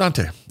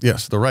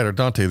 Yes, the writer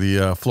Dante,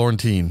 the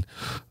Florentine.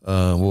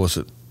 What was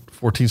it?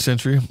 14th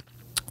century,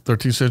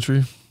 13th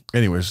century.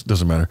 Anyways,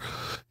 doesn't matter.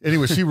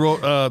 Anyways, he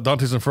wrote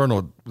Dante's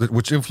Inferno,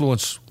 which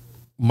influenced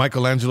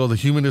Michelangelo. The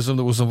humanism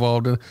that was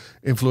involved in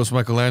influenced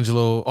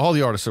Michelangelo. All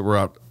the artists that were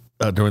out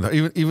during that,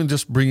 even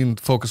just bringing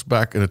focus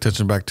back and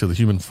attention back to the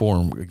human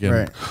form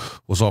again,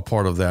 was all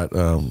part of that.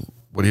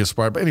 What he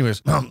inspired. But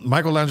anyways,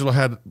 Michelangelo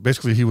had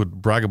basically he would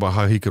brag about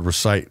how he could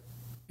recite,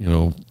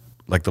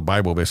 like the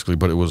Bible basically,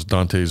 but it was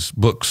Dante's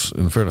books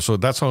in fairness. So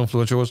that's how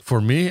influential it was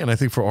for me, and I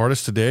think for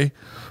artists today.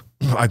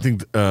 I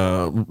think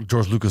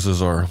George Lucas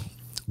is our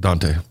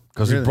Dante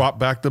because he brought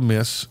back the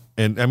myths,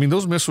 and I mean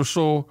those myths were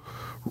so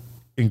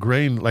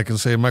ingrained, like in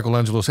say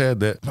Michelangelo's head,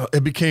 that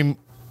it became.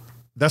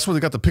 That's where they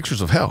got the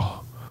pictures of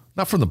hell,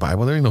 not from the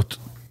Bible. There ain't no. It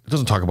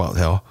doesn't talk about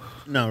hell.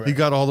 No, right. He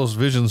got all those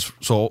visions.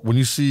 So when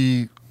you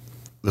see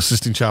the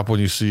Sistine Chapel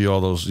and you see all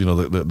those,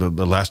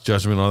 the Last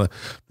Judgment and all that,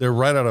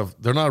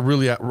 they're not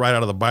really right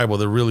out of the Bible.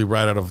 They're really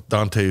right out of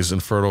Dante's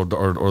Inferno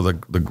or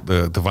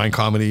the Divine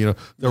Comedy.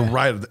 They're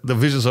right, the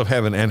visions of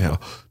heaven and hell.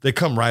 They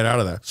come right out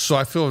of that. So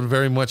I feel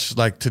very much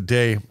like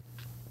today,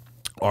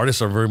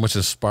 artists are very much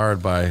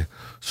inspired by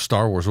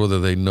Star Wars, whether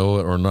they know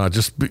it or not.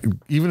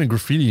 Even in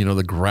graffiti,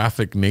 the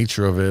graphic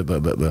nature of it,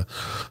 the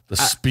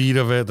speed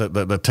of it,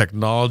 the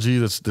technology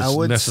that's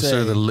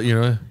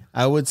necessary.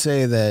 I would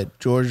say that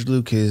George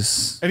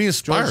Lucas, and he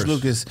inspires. George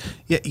Lucas,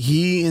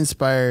 he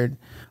inspired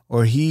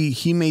or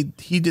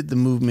he did the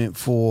movement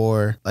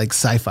for like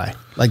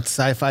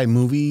sci-fi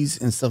movies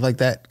and stuff like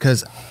that.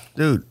 Because,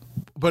 dude,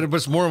 but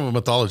it's more of a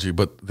mythology,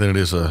 than it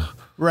is a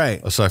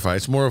sci-fi.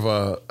 It's more of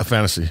a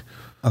fantasy.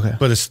 Okay,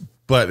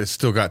 but it's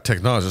still got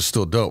technology. It's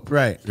still dope.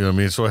 Right. You know what I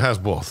mean? So it has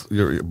both.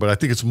 But I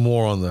think it's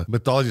more on the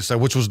mythology side,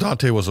 which was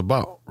Dante was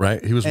about,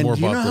 right? He was more about.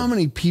 Do you know how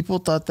many people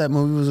thought that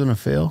movie was going to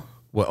fail?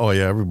 Well, oh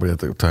yeah, everybody at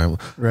the time.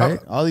 Right?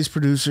 All these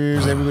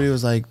producers, everybody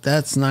was like,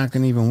 that's not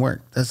going to even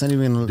work. That's not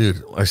even going to...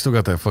 Dude, I still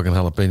got that fucking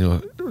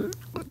jalapeno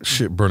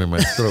shit burning my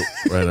throat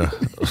right now.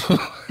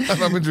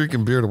 I've been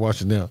drinking beer to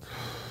watch it now.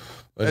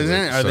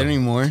 Anyway, are there any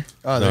more?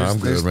 Oh, no, I'm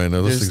good right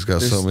now. This thing's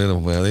got something in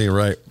them, man. They ain't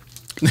right.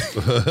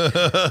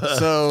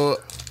 So...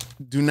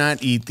 do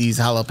not eat these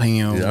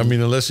jalapeno. Yeah, I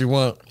mean, unless you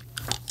want,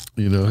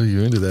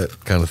 you're into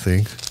that kind of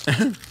thing.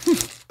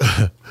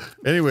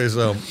 Anyways,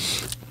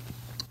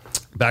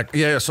 back,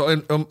 yeah. So,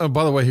 and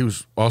by the way, he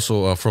was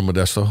also from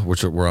Modesto,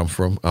 where I'm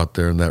from, out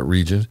there in that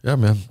region. Yeah,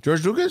 man.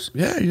 George Lucas?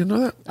 Yeah, you know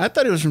that? I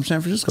thought he was from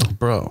San Francisco,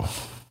 bro.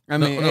 I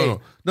mean,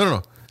 no.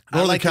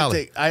 Northern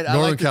Cali.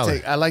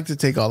 I like to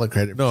take all the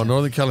credit. No,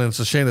 Northern Cali. And it's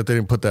a shame that they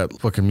didn't put that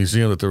fucking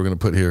museum that they were going to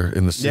put here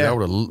in the city. Yeah. That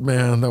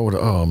would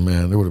have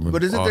been.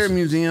 But isn't there a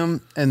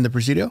museum in the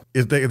Presidio?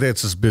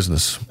 It's his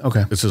business.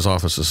 Okay. It's his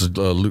office. It's his,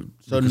 so no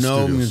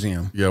Studios.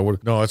 museum. Yeah.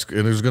 No, and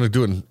it was going to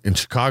do it in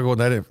Chicago,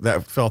 and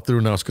that fell through.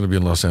 Now it's going to be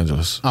in Los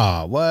Angeles.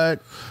 Oh,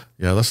 what?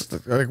 Yeah, that's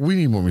like, we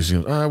need more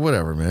museums.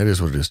 Whatever, man. It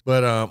is what it is.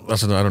 But I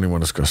don't even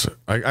want to discuss it.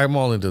 I'm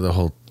all into the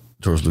whole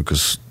George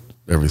Lucas.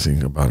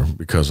 Everything about him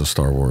because of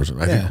Star Wars,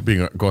 and I think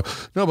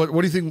no. But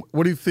what do you think?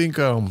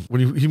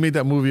 When he made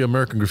that movie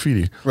American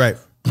Graffiti, right?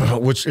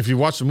 Which, if you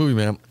watch the movie,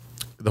 man,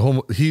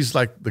 he's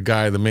like the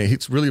guy, the man.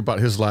 It's really about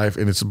his life,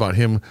 and it's about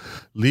him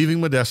leaving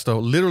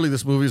Modesto. Literally,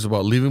 this movie is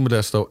about leaving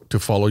Modesto to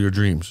follow your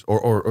dreams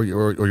or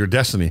your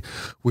destiny,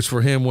 which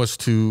for him was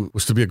to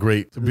be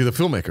to be the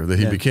filmmaker that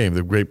he became,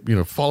 the great,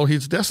 follow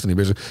his destiny.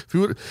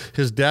 Basically,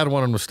 his dad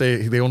wanted him to stay.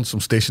 They owned some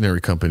stationery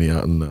company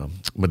out in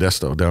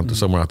Modesto, down to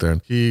somewhere out there,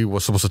 and he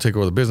was supposed to take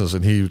over the business,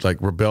 and he like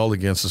rebelled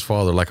against his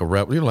father, like a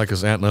rebel, like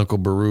his aunt and uncle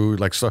Baru.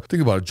 Like, so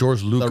think about it,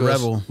 George Lucas, the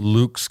rebel,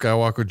 Luke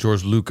Skywalker,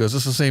 George Lucas.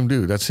 It's the same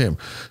dude. That's him.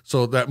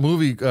 So that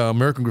movie,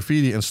 American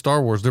Graffiti and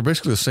Star Wars, they're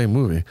basically the same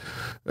movie,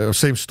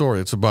 same story.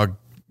 It's about,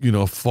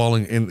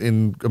 falling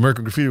in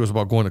American Graffiti was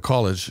about going to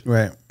college.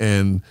 Right.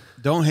 And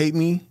don't hate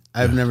me.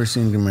 I've never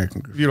seen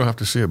American Graffiti. You don't have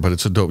to see it, but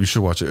it's a dope. You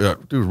should watch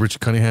it. Dude, Richie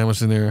Cunningham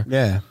is in there.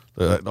 Yeah.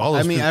 I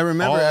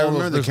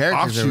remember the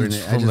characters that were in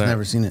it. I just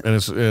never seen it. And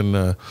it's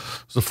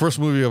the first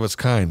movie of its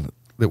kind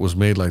that was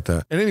made like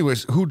that. And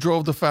anyways, who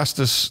drove the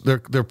fastest?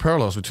 There are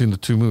parallels between the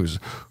two movies.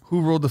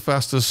 Who rode the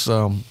fastest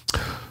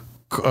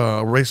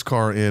race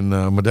car in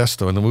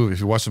Modesto in the movie? If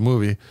you watch the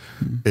movie,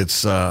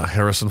 it's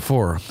Harrison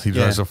Ford. He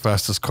drives the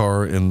fastest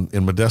car in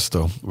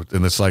Modesto,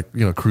 and it's like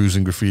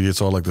cruising graffiti.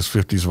 It's all like this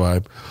 50s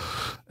vibe.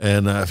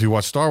 And if you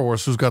watch Star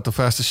Wars, who's got the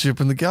fastest ship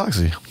in the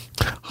galaxy?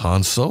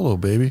 Han Solo,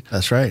 baby.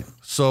 That's right.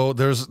 So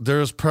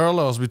there's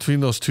parallels between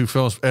those two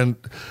films, and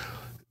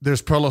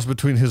there's parallels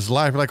between his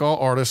life. Like all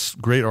artists,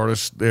 great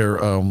artists, their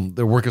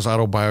work is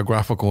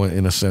autobiographical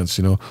in a sense,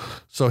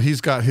 So he's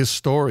got his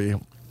story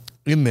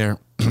in there.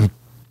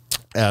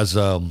 As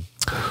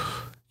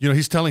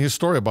he's telling his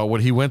story about what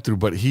he went through,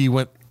 but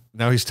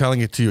now he's telling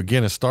it to you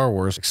again as Star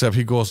Wars, except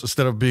he goes,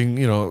 instead of being,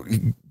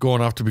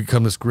 going off to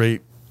become this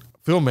great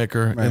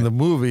filmmaker in the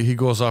movie, he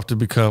goes off to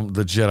become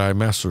the Jedi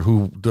Master,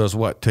 who does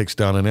what? Takes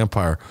down an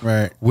empire.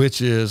 Right.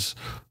 Which is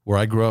where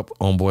I grew up,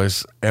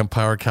 Homeboys,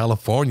 Empire,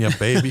 California,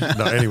 baby.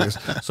 No, anyways,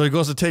 so he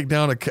goes to take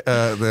down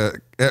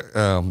the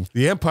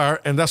empire,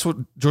 and that's what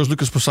George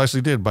Lucas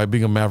precisely did by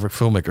being a maverick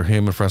filmmaker.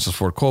 Him and Francis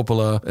Ford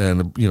Coppola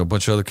and a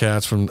bunch of other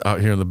cats from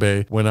out here in the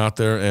Bay went out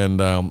there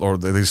and or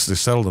they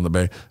settled in the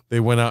Bay. They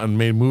went out and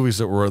made movies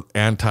that were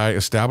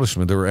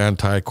anti-establishment. They were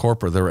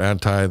anti-corporate. They were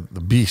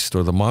anti-the beast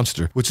or the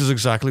monster, which is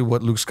exactly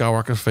what Luke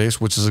Skywalker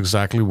faced, which is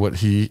exactly what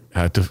he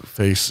had to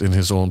face in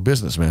his own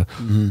business, man.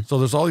 Mm-hmm. So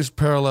there's all these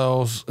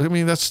parallels. I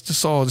mean, that's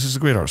just all. This is a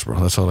great artist, bro.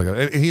 That's all I got.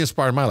 And he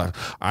inspired my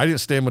life. I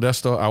didn't stay in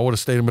Modesto. I would have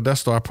stayed in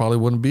Modesto. I probably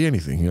wouldn't be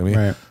anything. You know what I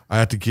mean? Right. I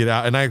had to get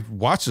out, and I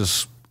watched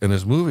this in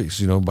his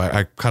movies, but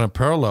I kind of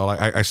parallel.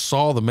 I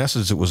saw the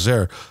message that was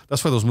there.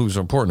 That's why those movies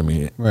are important to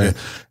me. Right.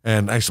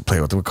 And I used to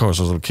play with them, of course, as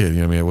a little kid. You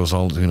know what I mean? It was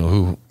all,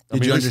 who.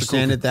 Did you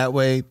understand it that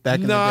way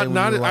back in the day?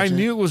 I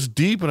knew it was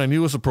deep, and I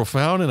knew it was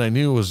profound, and I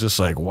knew it was just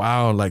like,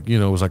 wow, like,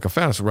 it was like a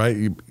fantasy,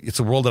 right? It's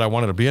a world that I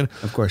wanted to be in.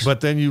 Of course.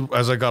 But then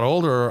as I got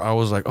older, I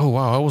was like, oh,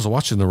 wow, I was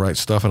watching the right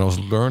stuff, and I was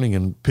learning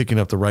and picking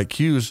up the right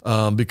cues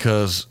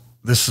because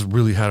this has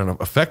really had an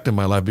effect in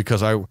my life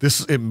because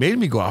it made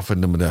me go off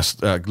into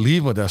Modesto,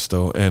 leave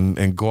Modesto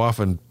and go off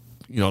and,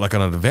 like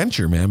on an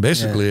adventure, man,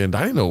 basically. Yeah. And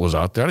I didn't know what was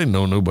out there. I didn't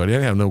know nobody. I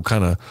didn't have no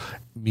kind of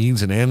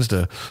means and ends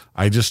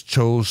I just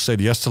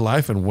said yes to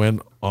life and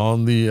went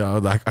on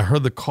I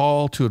heard the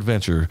call to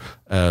adventure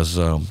as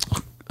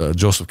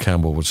Joseph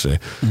Campbell would say.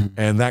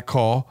 And that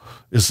call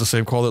is the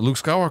same call that Luke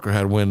Skywalker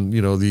had when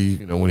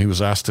when he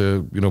was asked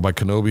to by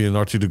Kenobi and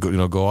R2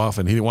 to go off,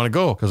 and he didn't want to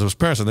go because of his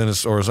parents, and then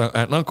his aunt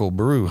and uncle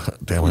Beru.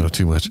 Damn, I know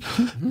too much.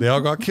 They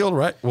all got killed,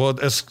 right? Well,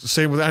 it's the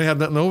same with that. I had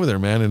nothing over there,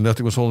 man, and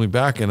nothing was holding me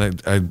back, and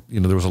I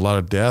there was a lot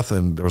of death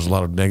and there was a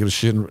lot of negative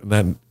shit in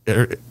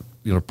that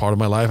part of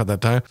my life at that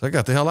time. So I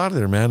got the hell out of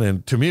there, man.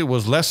 And to me, it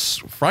was less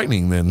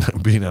frightening than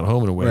being at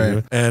home in a way.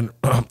 Right. And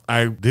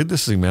I did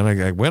this thing, man.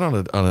 I went on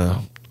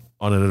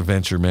an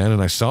adventure, man,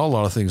 and I saw a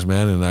lot of things,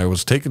 man, and I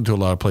was taken to a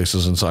lot of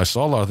places, and so I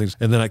saw a lot of things.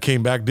 And then I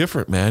came back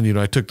different, man.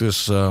 I took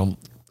this, I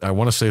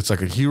want to say it's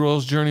like a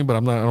hero's journey, but I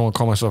don't want to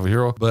call myself a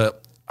hero.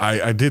 But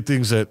I did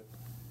things that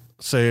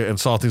and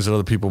saw things that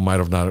other people might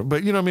have not.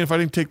 But if I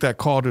didn't take that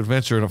call to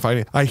adventure, and if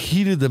I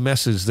heeded the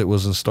message that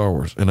was in Star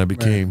Wars, and I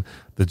became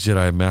the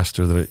Jedi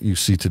Master that you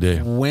see today.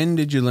 When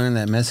did you learn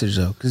that message,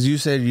 though? Because you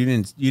said you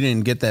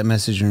didn't get that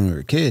message when you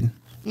were a kid.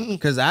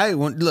 Because I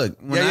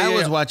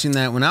was watching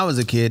that when I was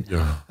a kid,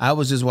 I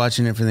was just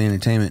watching it for the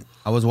entertainment.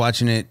 I was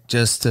watching it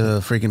just to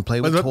freaking play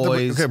with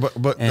toys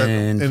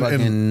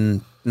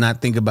and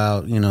not think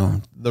about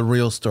the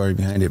real story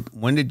behind it.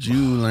 When did you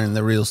learn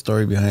the real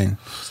story behind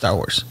Star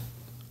Wars?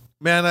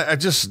 Man, I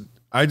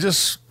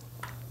just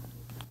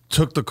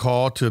took the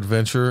call to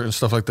adventure and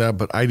stuff like that,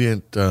 but I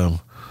didn't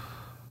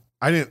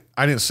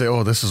say,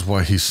 oh, this is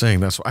why he's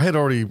saying that's. I had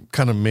already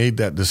kind of made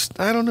that.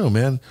 I don't know,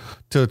 man.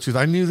 To the truth,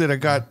 I knew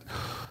that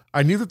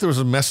I knew that there was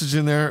a message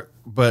in there,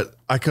 but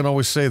I can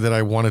always say that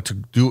I wanted to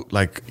do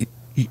like.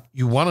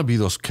 You want to be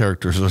those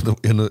characters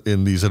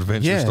in these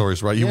adventure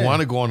stories, right? You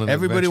want to go on an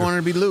Everybody adventure. wanted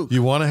to be Luke.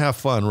 You want to have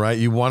fun, right?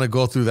 You want to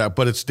go through that,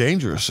 but it's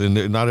dangerous, and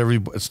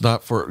it's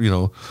not for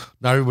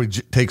not everybody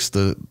takes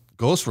the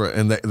goes for it,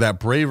 and that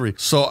bravery.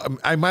 So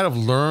I might have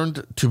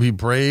learned to be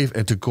brave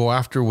and to go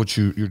after what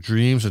your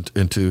dreams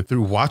and to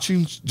through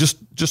watching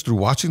just through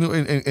watching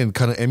and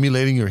kind of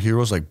emulating your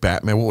heroes like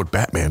Batman. What would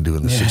Batman do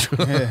in this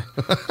situation?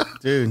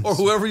 Dude, or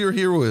whoever your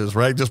hero is,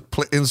 right? Just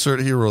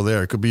insert hero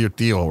there. It could be your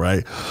Theo,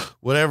 right?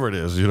 Whatever it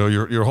is,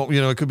 your home.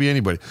 It could be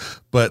anybody,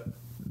 but.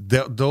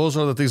 Those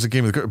are the things that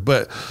gave me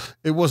but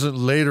it wasn't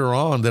later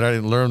on that I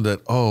didn't learn that,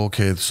 oh,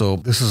 okay, so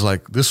this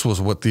was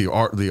what the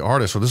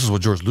artist, or this is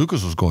what George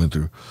Lucas was going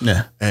through.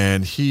 Yeah.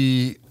 And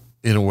he,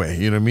 in a way,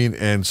 you know what I mean?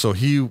 And so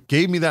he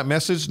gave me that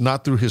message,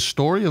 not through his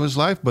story of his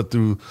life, but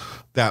through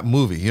that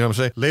movie. You know what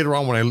I'm saying? Later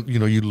on, when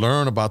you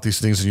learn about these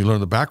things and you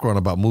learn the background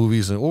about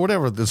movies or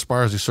whatever that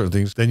inspires these certain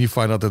things, then you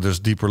find out that there's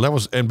deeper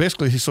levels. And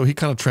basically, he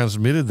kind of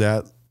transmitted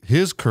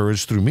his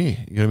courage through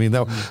me. You know what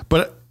I mean?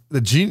 But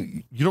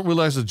you don't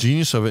realize the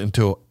genius of it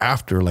until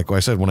after, like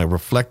I said, when I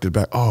reflected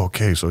back, oh,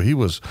 okay, so he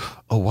was,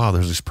 oh, wow,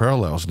 there's these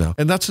parallels now.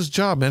 And that's his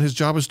job, man. His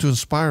job is to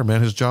inspire,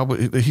 man. His job,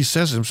 he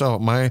says it himself,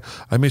 I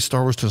made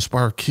Star Wars to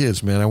inspire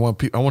kids, man. I want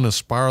to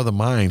inspire the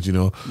minds,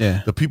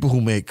 the people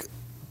who make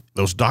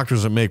those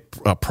doctors that make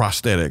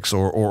prosthetics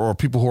or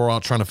people who are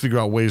out trying to figure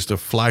out ways to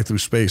fly through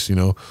space,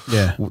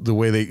 the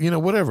way they,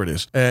 whatever it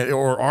is,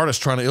 or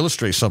artists trying to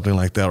illustrate something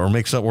like that or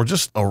make something, or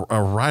just a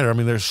writer. I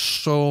mean, there's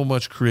so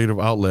much creative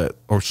outlet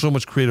or so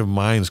much creative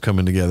minds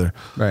coming together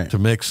to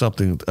make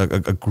something,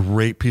 a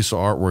great piece of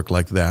artwork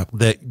like that,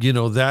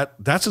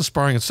 that's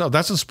inspiring itself.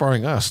 That's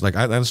inspiring us. Like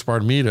that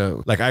inspired me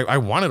to, like, I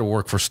wanted to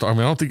work for Star. I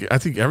mean, I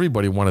think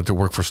everybody wanted to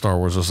work for Star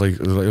Wars. It's like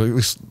at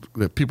least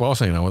the people I was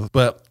hanging out with,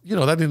 but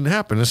that didn't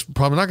happen. It's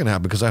probably not going to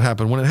happen because that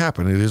happened when it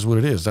happened. It is what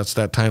it is. That's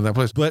that time, that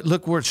place. But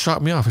look where it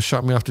shot me off. It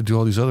shot me off to do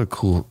all these other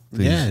cool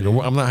things. Yeah,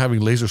 I'm not having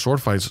laser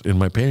sword fights in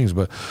my paintings,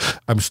 but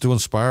I'm still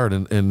inspired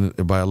and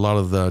by a lot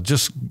of the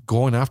just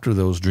going after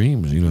those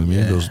dreams. You know what I mean?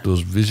 Yeah.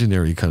 Those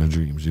visionary kind of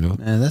dreams.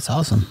 Man, that's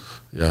awesome.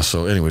 Yeah.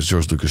 So, anyways,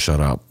 George Lucas, shout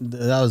out.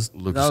 That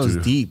was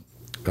deep.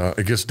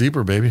 It gets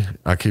deeper, baby.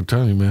 I keep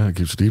telling you, man. It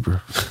gets deeper.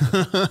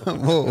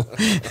 Whoa.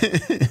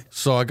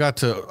 So I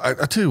tell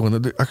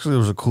you, actually, there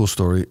was a cool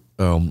story.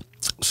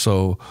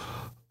 So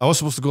I was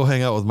supposed to go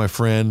hang out with my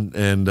friend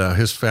and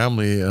his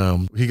family.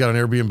 He got an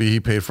Airbnb.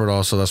 He paid for it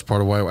all, so that's part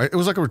of why. It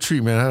was like a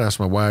retreat, man. I had to ask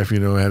my wife, I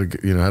had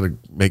to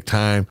make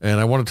time, and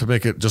I wanted to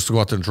make it just to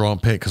go out there and draw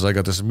and paint because I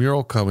got this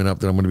mural coming up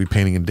that I'm going to be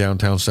painting in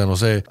downtown San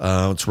Jose.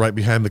 It's right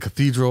behind the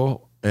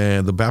cathedral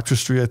and the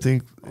baptistry, I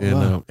think,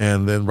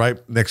 and then right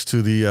next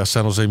to the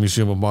San Jose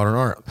Museum of Modern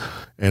Art.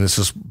 And it's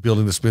this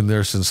building that's been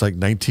there since like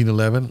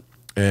 1911,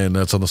 and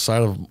it's on the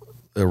side of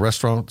a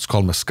restaurant. It's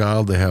called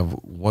Mezcal. They have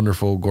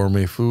wonderful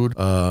gourmet food.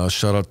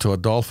 Shout out to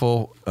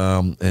Adolfo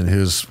and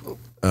his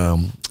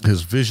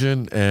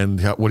vision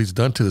and what he's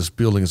done to this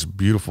building is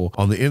beautiful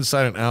on the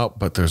inside and out,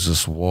 but there's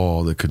this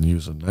wall that could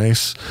use a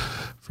nice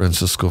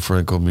Francisco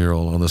Franco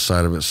mural on the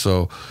side of it.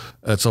 So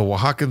it's a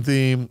Oaxacan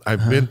theme.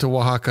 I've been to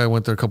Oaxaca. I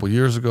went there a couple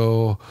years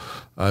ago.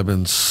 I've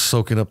been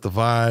soaking up the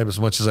vibe as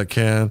much as I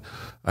can.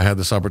 I had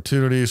this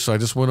opportunity, so I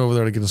just went over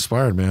there to get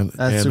inspired, man.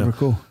 That's super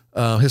cool.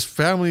 His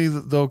family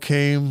though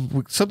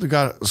came. Something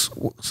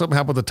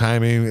happened with the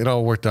timing. It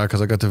all worked out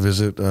because I got to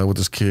visit with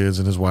his kids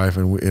and his wife,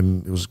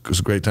 and it was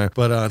a great time.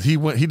 But he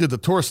did the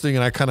tourist thing,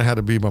 and I kind of had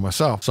to be by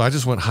myself. So I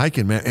just went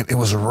hiking, man, and it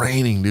was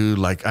raining, dude.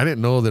 Like I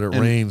didn't know that it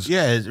rains.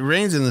 Yeah, it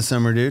rains in the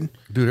summer, dude.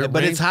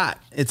 But it's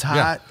hot. It's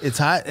hot. Yeah. It's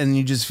hot, and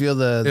you just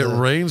feel it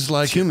rains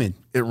like humid.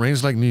 It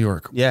rains like New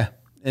York. Yeah.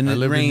 And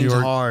it rains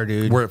hard,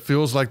 dude. Where it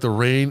feels like the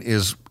rain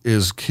is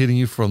hitting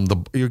you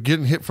you're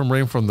getting hit from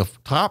rain from the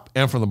top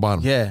and from the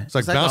bottom. Yeah. It's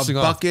like bouncing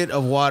a bucket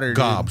of water,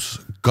 gobs.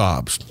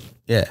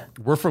 Yeah.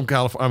 We're from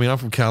California. I mean, I'm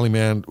from Cali,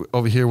 man.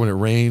 Over here, when it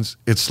rains,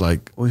 it's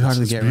like we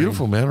hardly get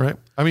beautiful, rain. Man, right?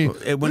 I mean,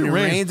 when it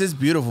rains, it's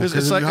beautiful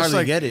because we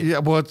hardly get it.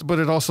 Yeah, but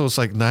it also it's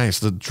like nice.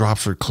 The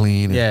drops are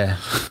clean. Yeah.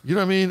 You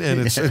know what I mean?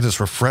 And it's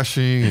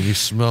refreshing, and you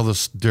smell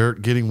this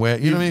dirt getting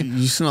wet. You know what I mean?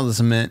 You smell the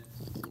cement.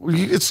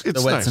 It's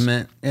the wet nice.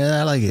 cement. Yeah,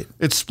 I like it.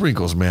 It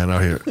sprinkles, man,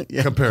 out here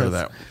compared to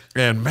that.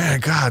 And man,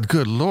 God,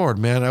 good Lord,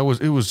 man, it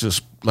was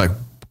just like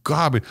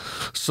garbage.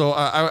 So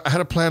I had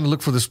a plan to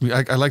look for this.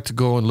 I like to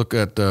go and look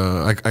at.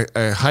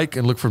 I hike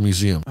and look for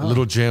museums,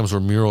 little gems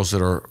or murals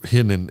that are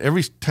hidden in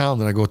every town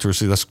that I go to or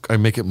see. I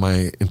make it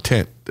my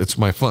intent. It's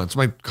my fun. It's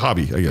my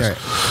hobby, I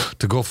guess,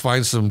 to go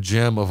find some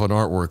gem of an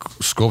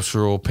artwork,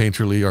 sculptural,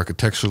 painterly,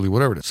 architecturally,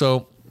 whatever it is.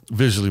 So.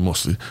 Visually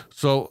mostly.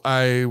 So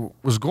I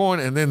was going,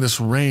 and then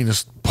this rain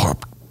just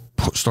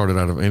started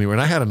out of anywhere.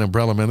 And I had an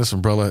umbrella, man. This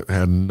umbrella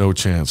had no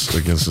chance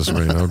against this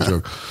rain. No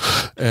joke.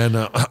 And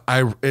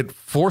it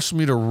forced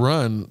me to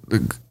run.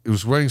 It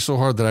was raining so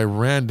hard that I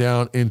ran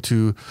down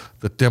into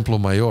the Templo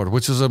Mayor,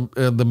 which is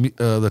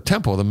the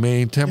temple, the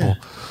main temple,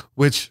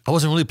 which I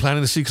wasn't really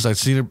planning to see because I'd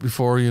seen it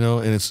before,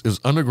 and it's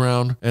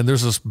underground. And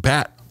there's this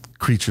bat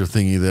creature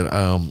thingy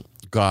that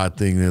God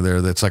thing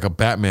there that's like a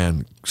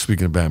Batman,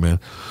 speaking of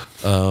Batman.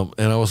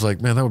 And I was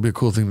like, man, that would be a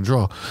cool thing to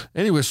draw.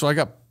 Anyway, so I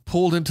got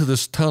pulled into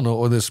this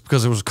tunnel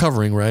because it was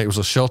covering, right? It was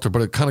a shelter,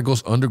 but it kind of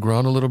goes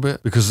underground a little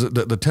bit because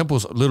the temple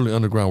is literally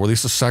underground where they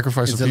used to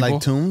sacrifice the people. Is it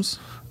like tombs?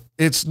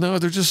 It's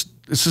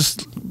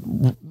just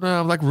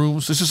like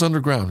rooms. It's just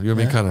underground. You know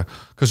what I mean? Kind of,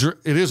 because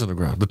it is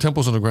underground. The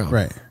temple's underground.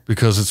 Right.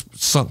 Because it's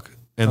sunk.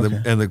 And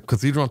the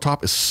cathedral on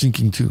top is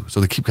sinking too.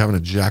 So they keep having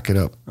to jack it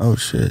up. Oh,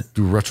 shit.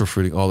 Do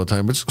retrofitting all the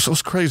time.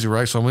 It's crazy,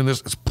 right? So I'm in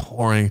this, it's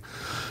pouring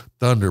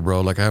thunder,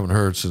 bro, like I haven't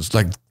heard since,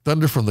 like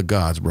thunder from the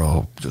gods,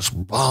 bro. Just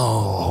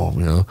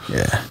boom,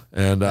 Yeah.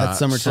 And that's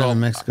summertime in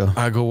Mexico.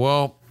 I go,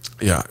 well,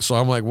 yeah. So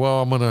I'm like,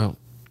 well,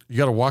 you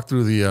got to walk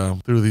through the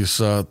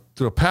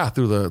path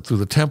through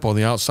the temple on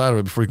the outside of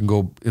it before you can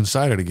go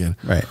inside it again.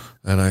 Right.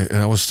 And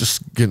I was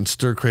just getting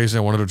stir crazy.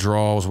 I wanted to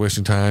draw. I was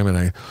wasting time, and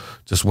I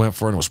just went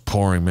for it. And it was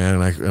pouring,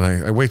 man. And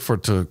I wait for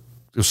it to.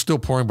 It was still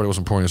pouring, but it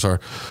wasn't pouring as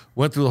hard.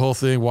 Went through the whole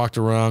thing, walked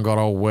around, got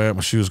all wet.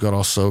 My shoes got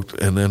all soaked,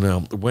 and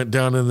then went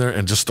down in there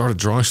and just started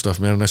drawing stuff,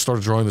 man. And I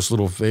started drawing this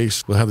little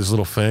vase that had these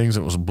little fangs,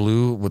 and it was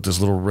blue with this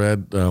little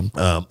red.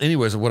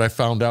 Anyways, what I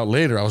found out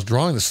later, I was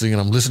drawing this thing,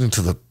 and I'm listening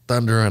to the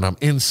thunder, and I'm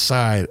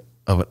inside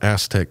of an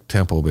Aztec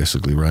temple,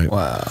 basically, right?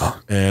 Wow.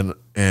 And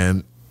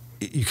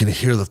you can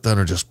hear the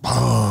thunder just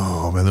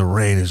boom, and the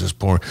rain is just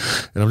pouring.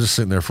 And I'm just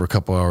sitting there for a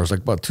couple hours,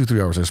 like about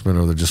 2-3 hours I spent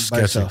over there just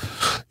sketching.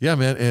 Yeah,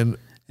 man. And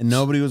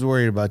nobody was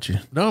worried about you.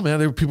 No, man.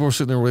 People were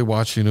sitting there really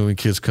watching, when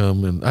kids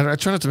come. And I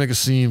try not to make a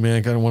scene, man. I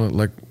don't want to,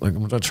 like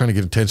I'm not trying to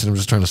get attention. I'm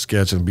just trying to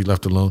sketch and be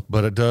left alone.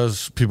 But it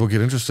does, people get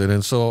interested.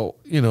 And so,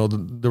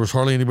 there was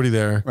hardly anybody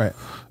there. Right.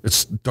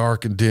 It's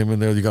dark and dim in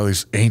there. You got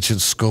these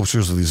ancient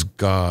sculptures of these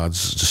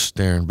gods just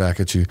staring back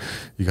at you.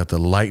 You got the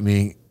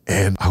lightning.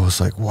 And I was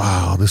like,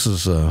 wow, this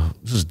is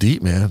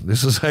deep, man.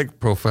 This is like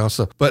profound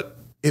stuff. But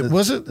it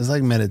wasn't. It's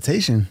like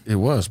meditation. It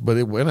was, but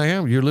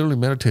you're literally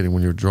meditating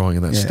when you're drawing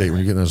in that state, when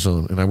you get in that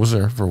zone. And I was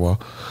there for a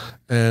while.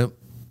 And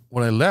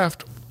when I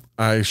left,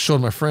 I showed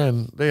my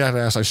friend, they had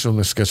asked, I showed them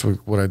the sketch of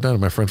what I'd done.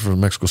 My friend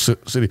from Mexico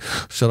City,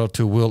 shout out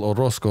to Will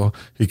Orozco.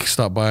 He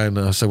stopped by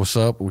and said, what's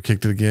up? We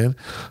kicked it again,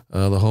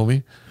 the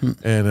homie,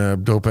 and a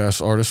dope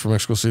ass artist from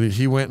Mexico City.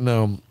 He went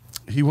and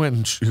he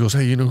goes,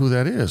 hey, you know who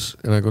that is?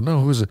 And I go,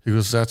 no, who is it? He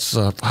goes, that's,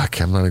 I'm not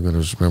even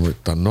going to remember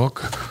it,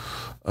 Tanoch.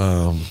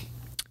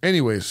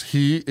 Anyways,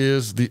 he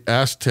is the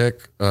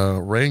Aztec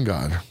rain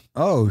god.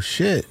 Oh,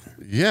 shit.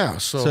 Yeah.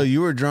 So you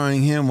were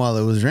drawing him while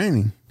it was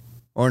raining?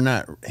 Or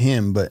not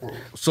him, but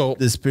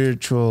the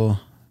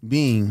spiritual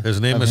being. His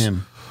name is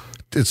him.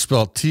 It's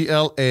spelled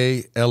Tlaloc.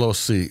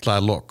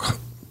 Tlaloc.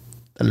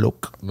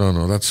 Tlaloc?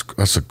 No,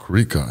 that's a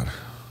Greek god.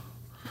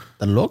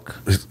 Tlaloc?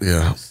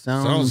 Yeah. It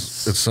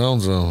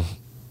sounds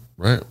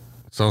right.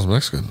 It sounds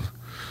Mexican.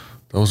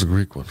 That was a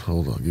Greek one.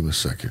 Hold on, give me a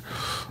sec here.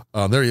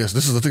 There he is.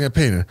 This is the thing I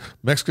painted.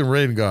 Mexican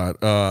rain god.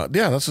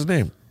 Yeah, that's his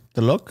name.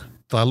 Tlaloc?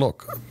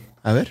 Tlaloc.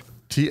 A ver.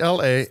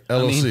 Tlaloc. I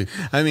didn't mean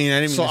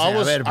to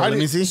say let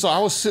me see. So I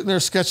was sitting there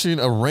sketching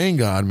a rain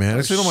god, man.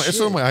 It's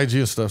on my IG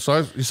and stuff.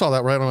 So you saw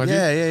that right on IG?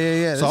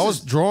 Yeah. So I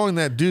was drawing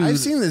that dude. I've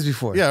seen this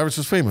before. Yeah, it was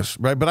just famous,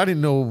 right? But I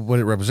didn't know what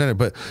it represented.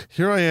 But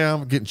here I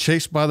am getting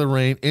chased by the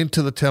rain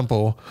into the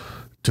temple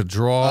to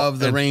draw. Of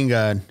the rain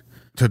god.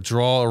 To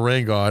draw a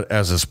rain god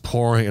as it's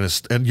pouring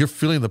and you're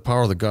feeling the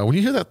power of the god. When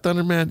you hear that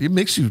thunder, man, it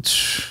makes you,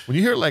 when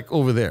you hear it like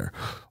over there,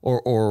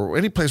 or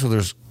any place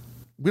where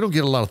we don't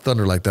get a lot of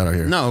thunder like that out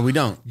here. No, we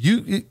don't.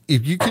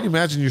 If you can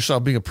imagine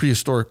yourself being a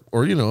prehistoric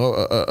or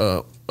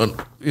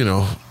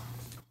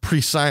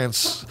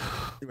pre-science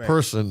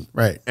person,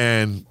 right?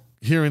 And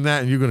hearing that,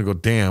 and you're going to go,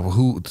 damn,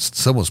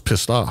 someone's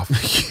pissed off,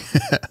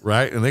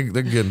 right? And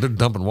they're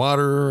dumping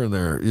water, and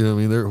they're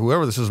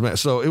whoever this is, man.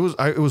 So it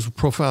was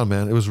profound,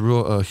 man. It was a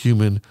real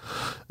human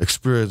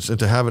experience, and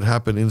to have it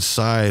happen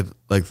inside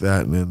like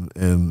that,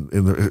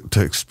 and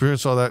to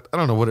experience all that, I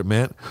don't know what it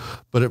meant,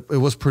 but it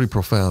was pretty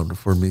profound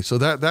for me. So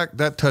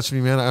that touched me,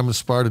 man. I'm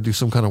inspired to do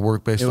some kind of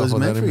work based off of that. It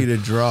was meant for you to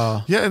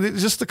draw. Yeah, and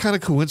just the kind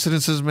of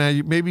coincidences,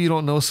 man. Maybe you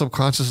don't know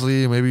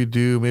subconsciously, maybe you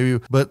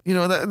do, but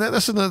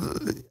that's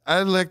another.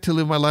 I like to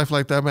live my life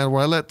like that, man,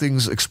 where I let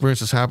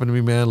experiences happen to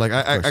me, man. Like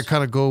I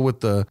kind of go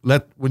with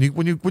when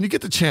you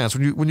get the chance,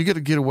 when you get to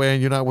get away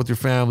and you're not with your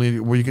family,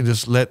 where you can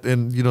just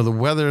the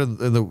weather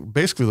and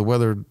basically the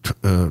weather,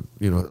 a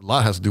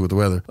lot has to do with the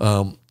weather.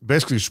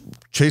 Basically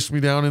chased me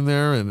down in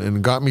there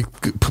and got me,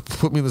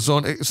 put me in the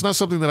zone. It's not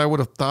something that I would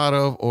have thought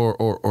of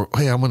or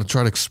hey, I'm going to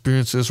try to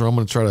experience this, or I'm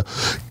going to try to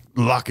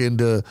lock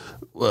into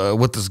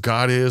what this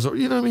God is, or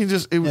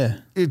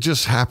it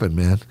just happened,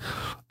 man.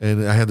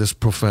 And I had this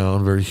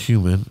profound, very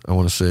human, I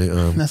want to say,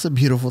 that's a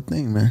beautiful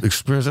thing, man,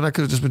 experience. And I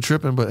could have just been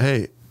tripping, but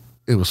hey,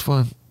 it was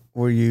fun.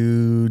 Were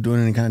you doing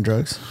any kind of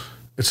drugs?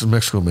 It's in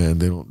Mexico, man.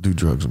 They don't do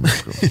drugs in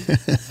Mexico.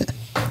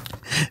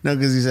 No,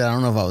 because you said, I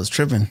don't know if I was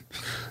tripping.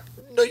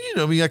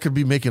 No, I could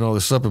be making all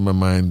this up in my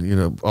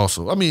mind,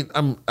 also. I mean,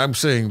 I'm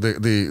saying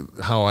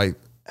how you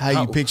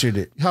pictured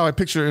it. How I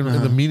picture it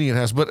and the meaning it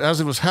has. But as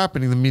it was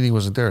happening, the meaning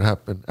wasn't there. It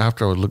happened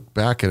after I would look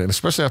back at it. And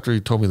especially after he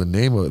told me the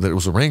name of it, that it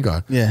was a rain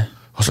god. Yeah.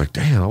 I was like,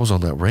 damn, I was on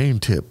that rain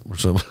tip or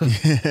something.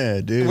 Yeah,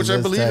 dude. Which I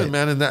believe in,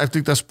 man. And I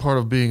think that's part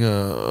of being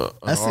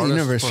that's the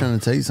universe trying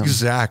to tell you something.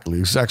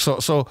 Exactly.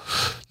 So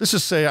let's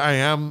just say I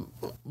am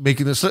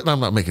making this. I'm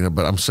not making it,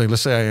 but I'm saying,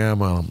 let's say I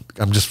am.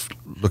 I'm just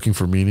looking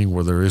for meaning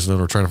where there is none,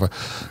 or trying to find.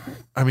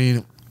 I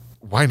mean,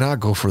 why not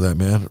go for that,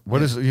 man?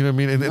 What is, you know what I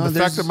mean? And the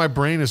fact that my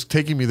brain is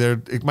taking me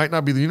there, it might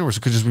not be the universe.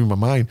 It could just be my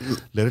mind.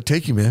 Let it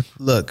take you, man.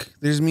 Look,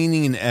 there's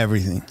meaning in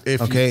everything.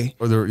 Okay.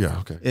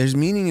 There's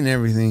meaning in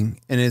everything,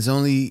 and it's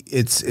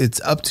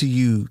up to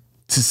you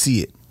to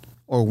see it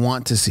or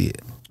want to see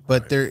it.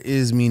 But there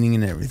is meaning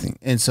in everything,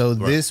 and so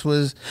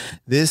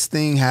this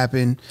thing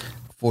happened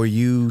for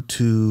you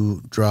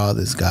to draw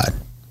this God.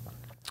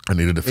 I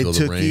needed to feel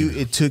the rain.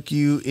 It took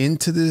you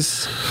into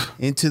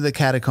the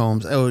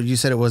catacombs. Oh, you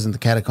said it wasn't the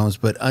catacombs,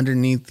 but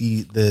underneath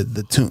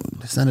the tomb.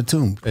 It's not a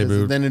tomb. Hey,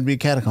 dude. Then it'd be a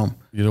catacomb.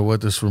 You know what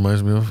this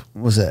reminds me of?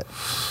 What's that?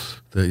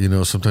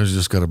 That, sometimes you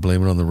just got to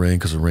blame it on the rain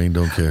because the rain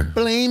don't care.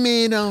 Blame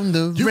it on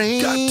the rain.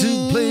 You got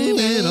to blame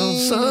it on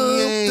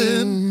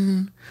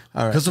something.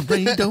 All right. Because the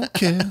rain don't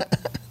care.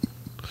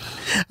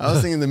 I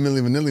was thinking the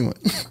Milli Vanilli one.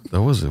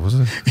 That was it,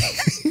 wasn't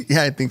it?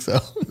 Yeah, I think so.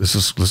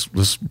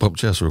 Let's bump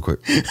chest real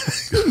quick.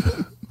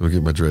 I'll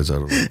get my dreads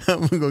out of it.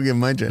 I'm gonna go get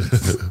my dreads.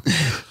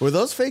 Were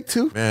those fake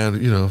too? Man,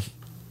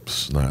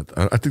 it's not.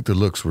 I think the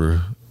looks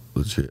were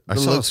legit. The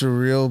looks were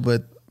real,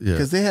 but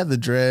because they had the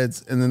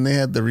dreads and then they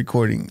had the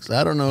recordings.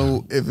 I don't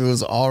know if it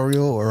was all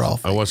real or all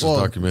fake. I watched this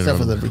documentary. Except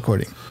for the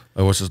recording.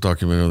 I watched this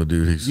documentary on the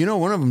dude.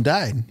 One of them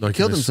died. He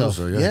killed himself.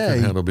 He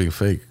couldn't handle being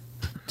fake.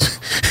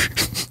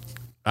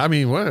 I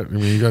mean, what? I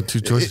mean, you got two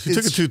choices. He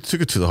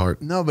took it to the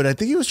heart. No, but I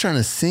think he was trying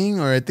to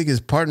sing, or I think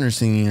his partner's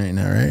singing right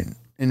now, right?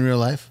 In real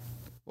life.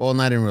 Well,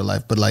 not in real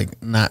life, but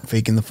like not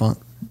faking the funk.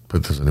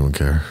 But does anyone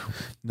care?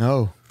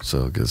 No.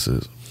 So I guess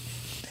it's.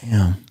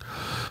 Damn.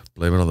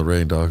 Blame it on the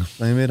rain, dog.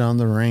 Blame it on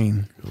the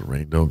rain. The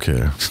rain don't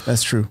care.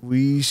 That's true.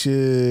 We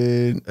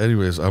should.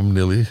 Anyways, I'm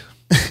Nilly.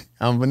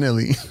 I'm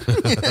Vanilli.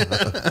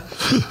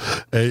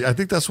 Hey, I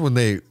think that's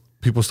when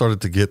people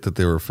started to get that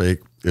they were fake.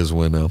 Is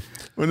when it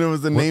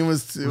was name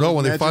was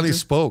when they finally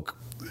spoke.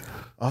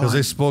 Because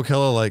they spoke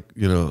hella like,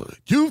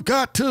 you've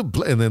got to,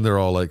 and then they're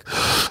all like,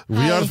 we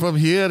are from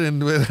here.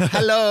 And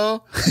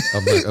hello.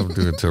 I'm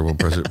doing terrible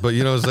impression. But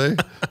you know what I'm saying?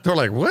 They're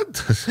like, what?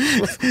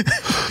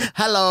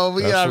 Hello,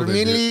 we are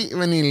Milli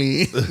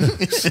Vanilli.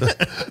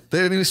 They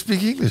didn't even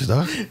speak English,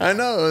 dog. I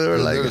know. They were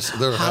like,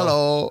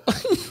 hello.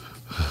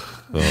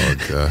 Oh,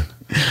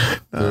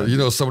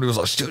 God. Somebody was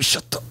like,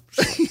 shut up.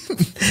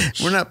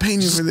 We're not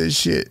paying you for this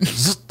shit.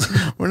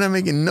 We're not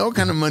making no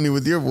kind of money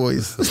with your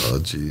voice. Oh,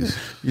 jeez.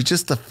 You're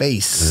just a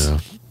face. Yeah.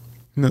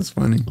 That's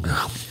funny.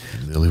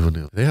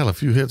 They had a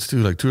few hits, too,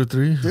 like 2 or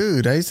 3.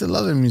 Dude, I used to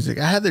love their music.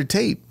 I had their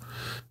tape.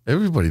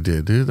 Everybody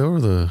did, dude. They were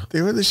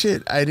the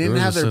shit. I didn't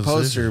have their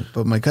poster,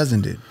 but my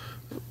cousin did.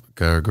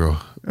 Guy or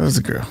girl? It was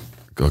a girl.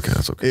 Okay,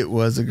 that's okay. It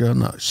was a girl.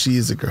 No, she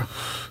is a girl.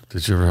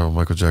 Did you ever have a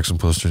Michael Jackson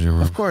poster in your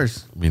room? Of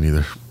course. Me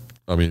neither.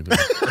 I mean,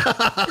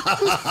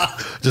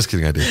 just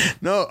kidding. I did.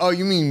 No. Oh,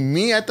 you mean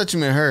me? I thought you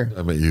meant her.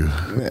 I meant you.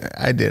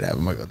 I did have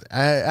a Michael.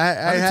 I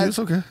had. It's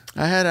okay.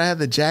 I had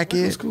the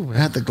jacket. That's cool, man. I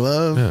had the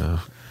glove. Yeah.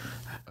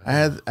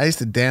 I used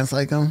to dance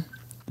like him.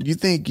 You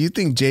think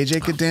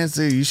JJ could dance?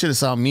 Dude, you should have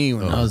saw me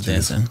when I was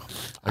dancing.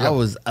 I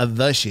was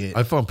the shit.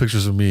 I found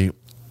pictures of me,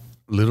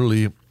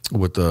 literally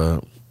with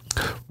the.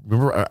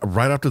 Remember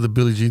right after the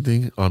Billie Jean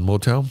thing on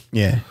Motown?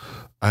 Yeah.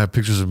 I have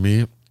pictures of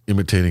me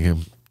imitating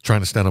him, trying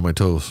to stand on my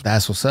toes.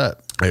 That's what's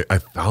up. I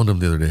found him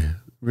the other day.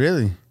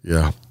 Really?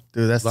 Yeah.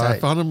 Dude, that's tight. I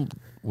found him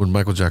when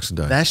Michael Jackson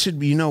died. That should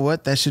be, you know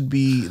what? That should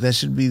be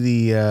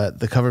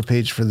the cover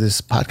page for this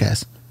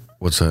podcast.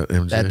 What's that,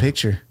 MJ? That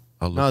picture.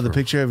 No, the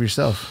picture of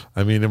yourself.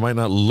 I mean, it might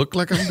not look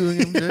like I'm doing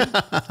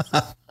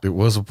MJ. It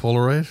was a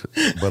Polaroid,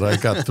 but I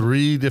got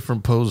 3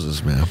 different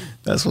poses, man.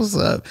 That's what's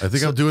up. I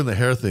think I'm doing the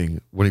hair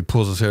thing when he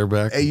pulls his hair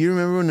back. Hey, you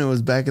remember when it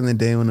was back in the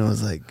day when it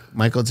was like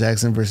Michael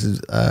Jackson versus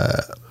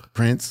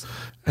Prince?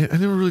 I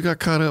never really got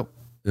caught up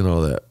in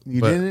all that.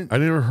 You didn't? I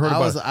never heard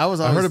about it.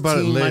 I heard about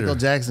it later. Michael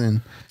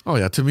Jackson. Oh,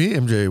 yeah. To me,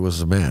 MJ was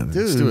the man.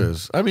 Dude. It still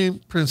is. I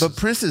mean, Prince. But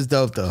Prince is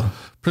dope, though.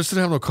 Prince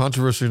didn't have no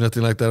controversy or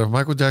nothing like that. If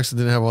Michael Jackson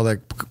didn't have all that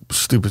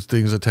stupid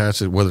things attached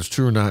to it, whether it's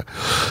true or not,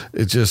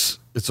 it's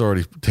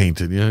already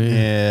tainted. You know what I mean?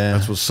 Yeah.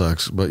 That's what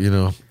sucks. But,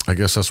 I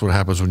guess that's what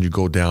happens when you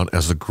go down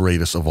as the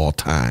greatest of all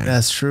time.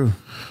 That's true.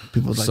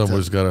 People like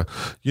Somebody's got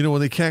to, when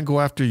they can't go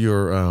after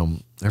your,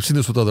 I've seen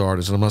this with other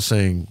artists, and I'm not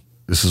saying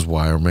this is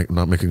why, I'm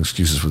not making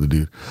excuses for the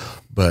dude,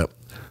 but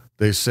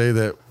they say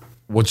that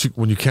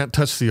when you can't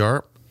touch the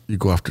art, you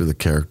go after the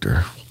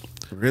character.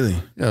 Really?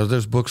 Yeah,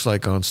 there's books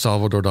like on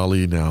Salvador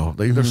Dali now.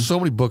 There's so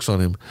many books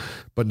on him,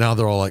 but now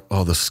they're all like,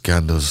 the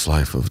scandalous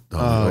life of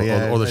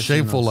Dali, or the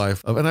shameful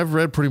life. And I've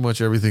read pretty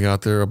much everything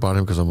out there about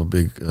him because I'm a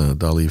big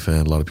Dali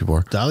fan. A lot of people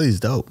are. Dali's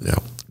dope. Yeah,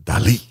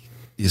 Dali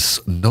is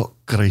not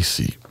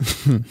crazy.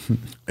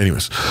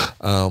 Anyways,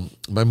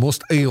 my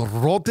most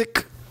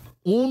erotic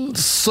and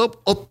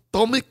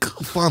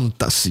subatomic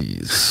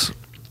fantasies.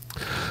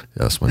 Yeah,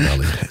 that's my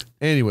Dali.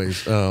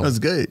 Anyways, that's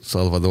good.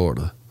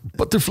 Salvador.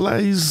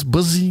 Butterflies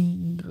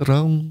buzzing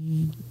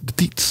around the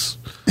teats.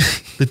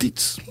 The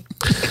teats.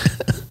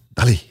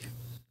 Dali.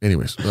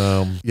 Anyways,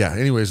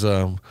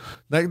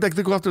 like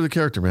they go after the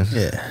character, man.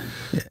 Yeah.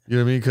 You know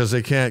what I mean? Because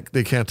they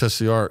can't touch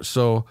the art.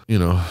 So,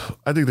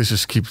 I think they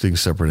just keep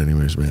things separate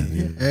anyways, man.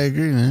 Yeah, I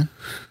agree, man.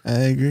 I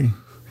agree.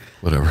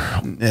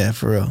 Whatever. Yeah,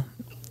 for real.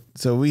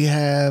 So we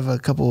have a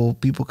couple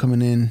people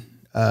coming in.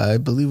 I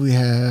believe we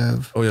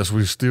have... Oh, yes.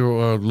 We're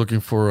still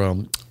looking for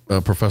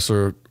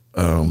Professor...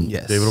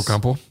 yes. David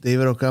Ocampo.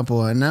 David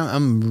Ocampo. And now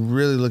I'm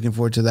really looking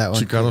forward to that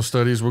one. Chicano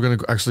Studies. We're going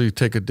to actually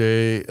take a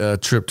day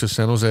trip to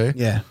San Jose.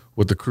 Yeah.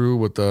 With the crew,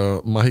 with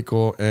the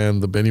Mahiko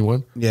and the Benny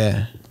one.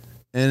 Yeah.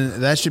 And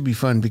that should be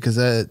fun because,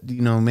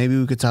 maybe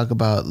we could talk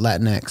about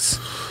Latinx.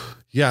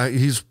 Yeah,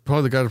 he's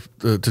probably the guy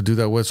to do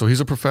that with. So he's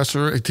a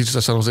professor. He teaches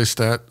at San Jose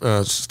State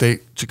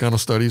Chicano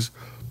Studies.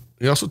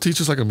 He also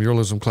teaches like a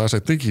muralism class. I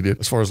think he did,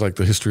 as far as like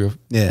the history of.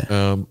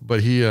 Yeah.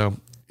 But he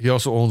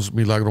also owns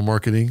Milagro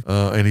Marketing,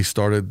 and he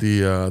started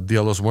the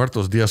Dia Los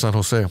Muertos, Dia San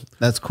Jose.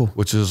 That's cool.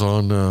 Which is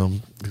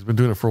on. He's been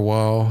doing it for a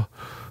while.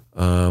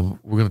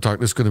 We're gonna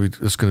talk. It's gonna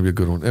be a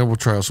good one, and we'll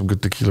try out some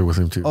good tequila with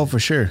him too. Oh, for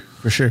sure.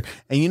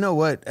 And you know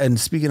what? And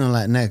speaking of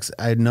Latinx,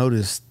 I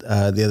noticed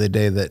the other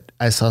day that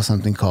I saw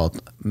something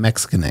called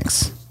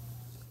Mexicanx.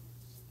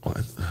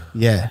 What?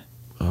 Yeah.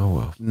 Oh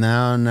well.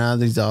 Now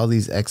all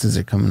these X's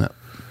are coming up.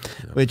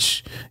 Yeah.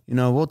 Which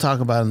we'll talk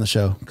about on the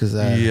show because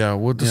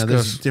we'll discuss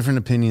there's different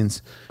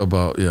opinions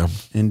about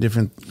and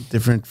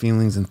different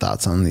feelings and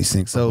thoughts on these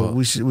things. So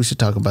we should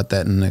talk about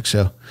that in the next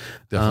show.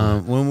 When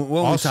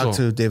also, we talk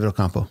to David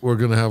Ocampo, we're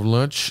gonna have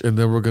lunch and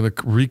then we're gonna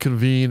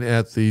reconvene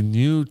at the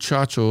new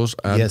Chachos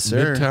at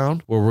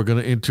Midtown, where we're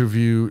gonna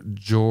interview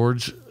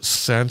George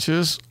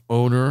Sanchez,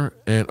 owner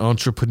and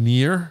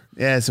entrepreneur.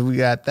 Yeah, so we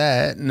got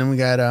that, and then we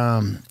got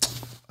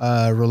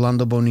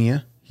Rolando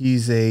Bonilla.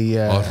 He's a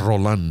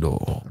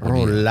Rolando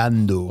Bonilla.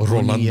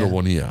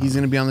 He's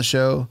going to be on the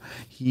show.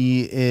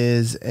 He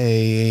is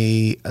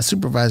a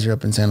supervisor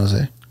up in San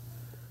Jose.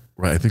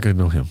 Right, I think I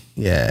know him.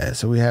 Yeah,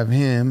 so we have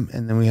him,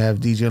 and then we have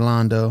DJ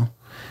Londo.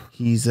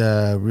 He's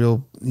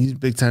he's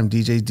big time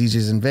DJ.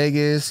 DJs in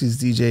Vegas.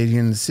 He's DJ'd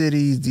here in the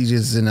city. He's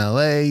DJs in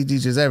LA. He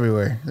DJs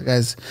everywhere. The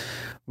guys,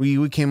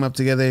 we came up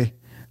together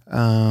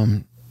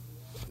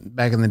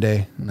back in the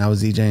day when I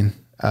was DJing.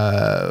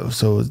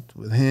 So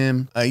with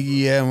him,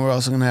 and we're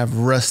also gonna have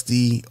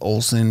Rusty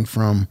Olson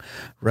from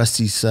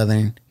Rusty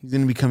Southern. He's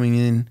gonna be coming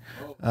in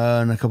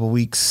a couple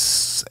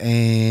weeks,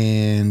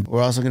 and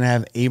we're also gonna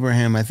have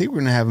Abraham. I think we're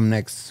gonna have him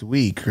next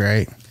week,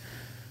 right?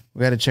 We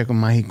got to check on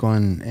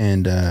Mahiko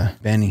and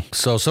Benny.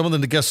 So some of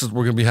the guests that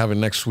we're going to be having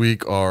next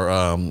week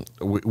are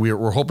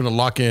we're hoping to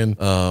lock in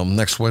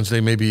next Wednesday,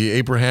 maybe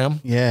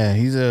Abraham. Yeah,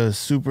 he's a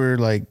super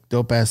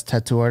dope ass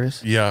tattoo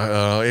artist.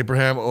 Yeah,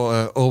 Abraham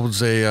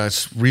owns a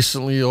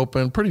recently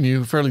opened,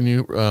 fairly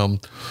new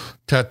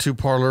tattoo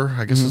parlor.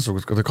 I guess that's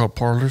what they're called,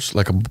 parlors.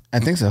 I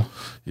think so.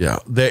 Yeah.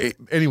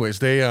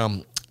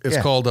 It's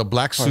called a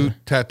Black Suit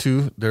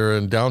Tattoo. They're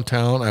in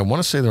downtown. I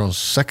want to say they're on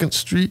 2nd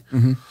Street.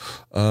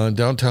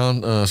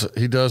 Downtown.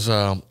 He does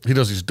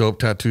these dope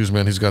tattoos,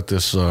 man. He's got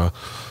this sort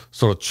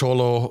of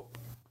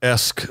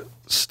cholo-esque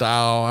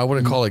style. I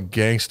wouldn't call it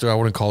gangster. I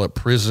wouldn't call it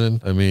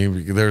prison. I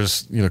mean,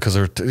 there's because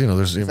there's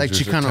like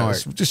Chicano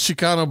art. Just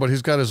Chicano, but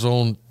he's got his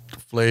own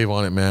Flav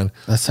on it, man.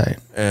 That's right.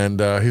 And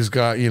he's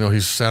got,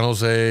 he's San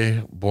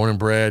Jose, born and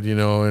bred,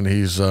 and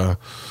he's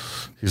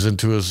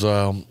into his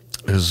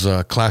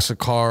classic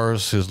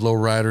cars, his low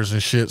riders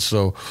and shit.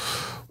 So,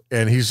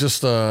 and he's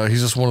just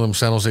one of them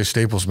San Jose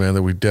staples, man,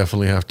 that we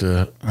definitely have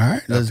to. All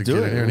right, let's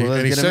do it.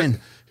 Let's get him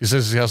in. He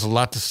says he has a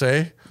lot to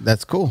say.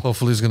 That's cool.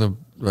 Hopefully he's going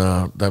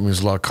to, that means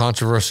a lot of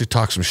controversy,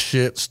 talk some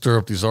shit, stir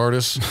up these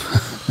artists,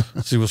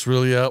 see what's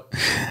really up.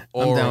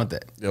 Or, I'm down with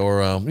that. Or,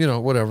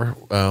 whatever.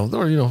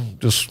 Or,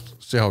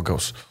 just see how it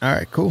goes. All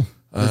right, cool.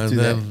 Let's do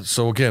that.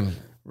 So again.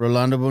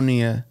 Rolando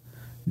Bonilla,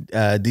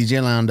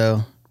 DJ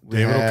Lando.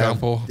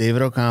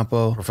 David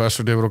Ocampo.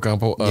 Professor David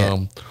Ocampo.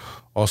 Yeah.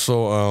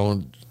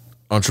 Also,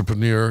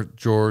 entrepreneur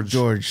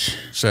George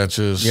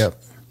Sanchez.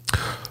 Yep.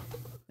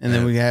 And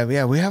then we have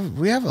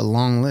a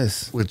long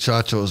list with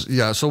Chachos.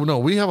 Yeah, so no,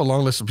 we have a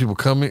long list of people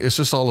coming. It's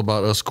just all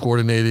about us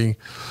coordinating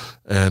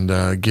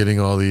and getting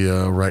all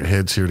the right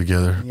heads here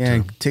together.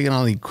 Yeah, taking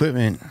all the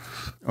equipment,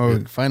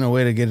 or find a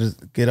way to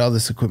get all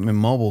this equipment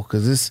mobile,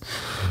 because it's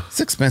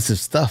expensive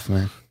stuff,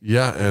 man.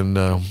 Yeah,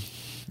 and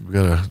we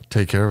gotta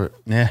take care of it.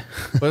 Yeah,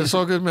 but it's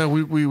all good, man.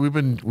 We've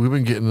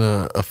been getting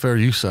a fair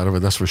use out of it.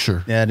 That's for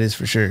sure. Yeah, it is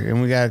for sure,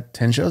 and we got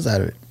 10 shows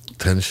out of it.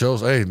 10 shows.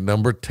 Hey,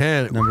 number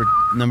 10.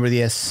 Number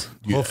yes.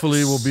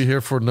 Hopefully we'll be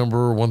here for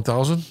number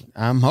 1,000.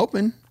 I'm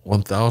hoping.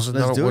 1,000.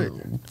 Let's do it.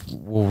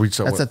 We'll reach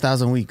that. That's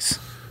 1,000 weeks.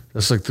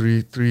 That's like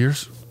three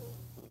years.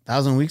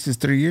 1,000 weeks is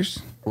 3 years.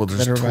 Well,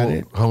 there's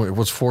 12. How many?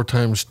 What's 4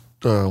 times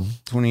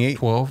 28?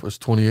 12. It's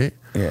 28.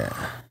 Yeah.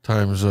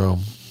 Times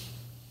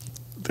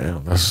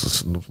damn,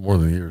 that's more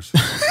than years.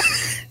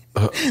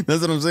 That's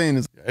what I'm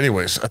saying.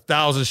 Anyways,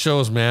 1,000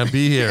 shows, man.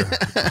 Be here.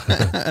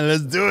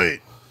 Let's do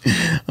it.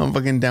 I'm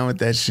fucking down with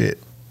that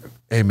shit.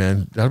 Hey,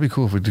 man, that'd be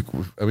cool if we do.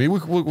 I mean,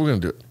 we're gonna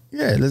do it.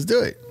 Yeah, let's do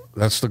it.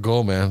 That's the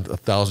goal, man.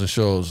 1,000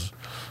 shows,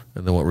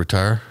 and then what?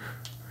 Retire?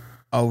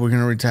 Oh, we're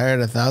gonna retire at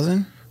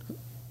 1,000?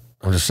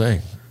 I'm just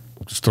saying.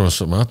 I'm just throwing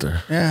something out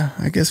there. Yeah,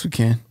 I guess we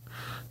can.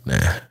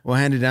 Nah. We'll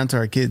hand it down to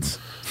our kids.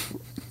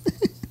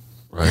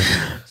 Right.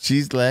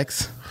 She's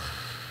Lex.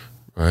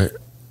 Right.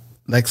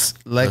 Lex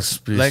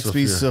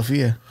be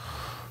Sophia.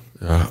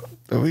 Yeah.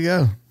 There we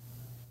go.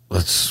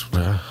 Lex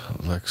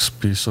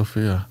be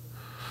Sophia.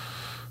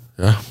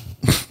 Yeah.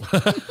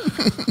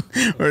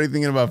 What are you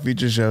thinking about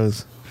future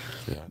shows?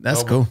 Yeah.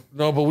 That's cool.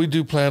 No, but we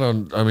do plan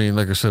on, I mean,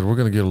 like I said, we're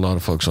going to get a lot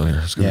of folks on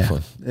here. It's going to be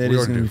fun. It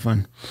is going to be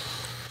fun.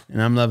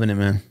 And I'm loving it,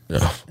 man.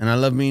 Yeah. And I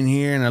love being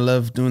here, and I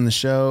love doing the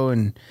show,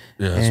 and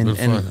it's been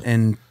fun.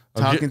 And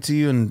talking to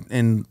you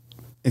and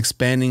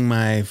expanding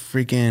my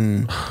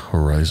freaking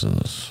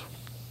horizons.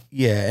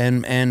 Yeah,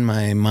 and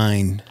my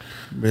mind,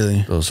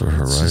 really. Those are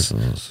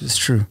horizons. It's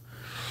true.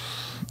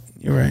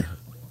 You're right.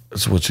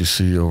 It's what you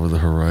see over the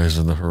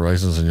horizon. The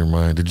horizon's in your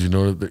mind. Did you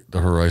know that the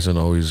horizon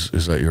always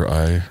is at your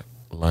eye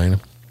line?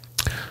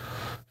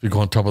 If you go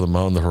on top of the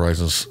mountain, the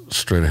horizon's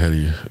straight ahead of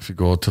you. If you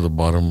go to the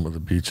bottom of the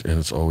beach, and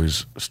it's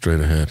always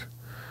straight ahead.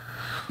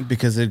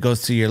 Because it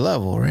goes to your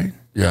level, right?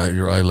 Yeah,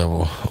 your eye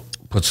level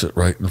puts it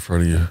right in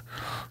front of you.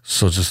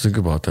 So just think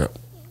about that.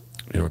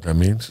 You know what that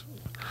means?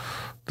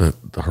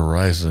 That the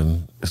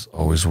horizon is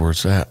always where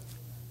it's at.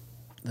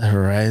 The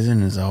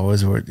horizon is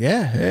always where...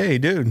 Yeah, hey,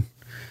 dude.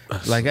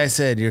 Like I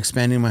said, you're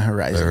expanding my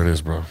horizon. There it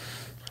is, bro.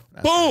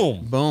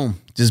 Boom! Boom.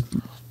 Just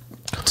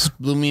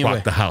blew me away.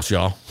 Rock the house,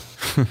 y'all.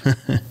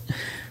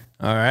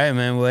 All right,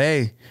 man. Well,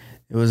 hey,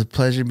 it was a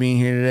pleasure being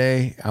here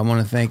today. I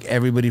want to thank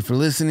everybody for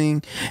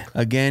listening.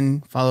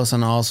 Again, follow us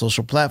on all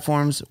social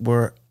platforms.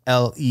 We're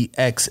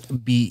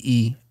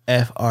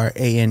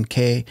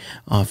LEXBEFRANK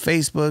on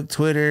Facebook,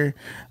 Twitter.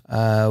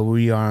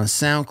 We are on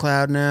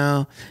SoundCloud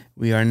now.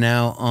 We are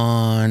now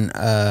on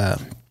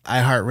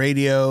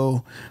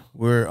iHeartRadio.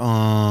 We're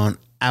on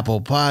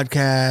Apple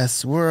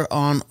Podcasts. We're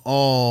on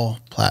all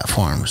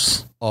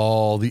platforms.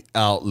 All the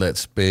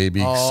outlets,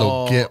 baby.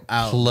 So get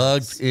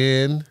plugged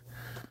in.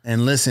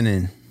 And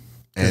listening.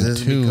 And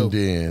tuned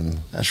in.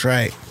 That's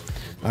right.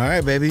 All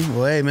right, baby.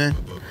 Well, hey, man.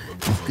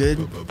 It's good.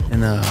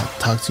 And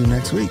talk to you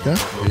next week, huh?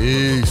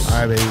 Peace.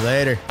 All right, baby.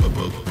 Later.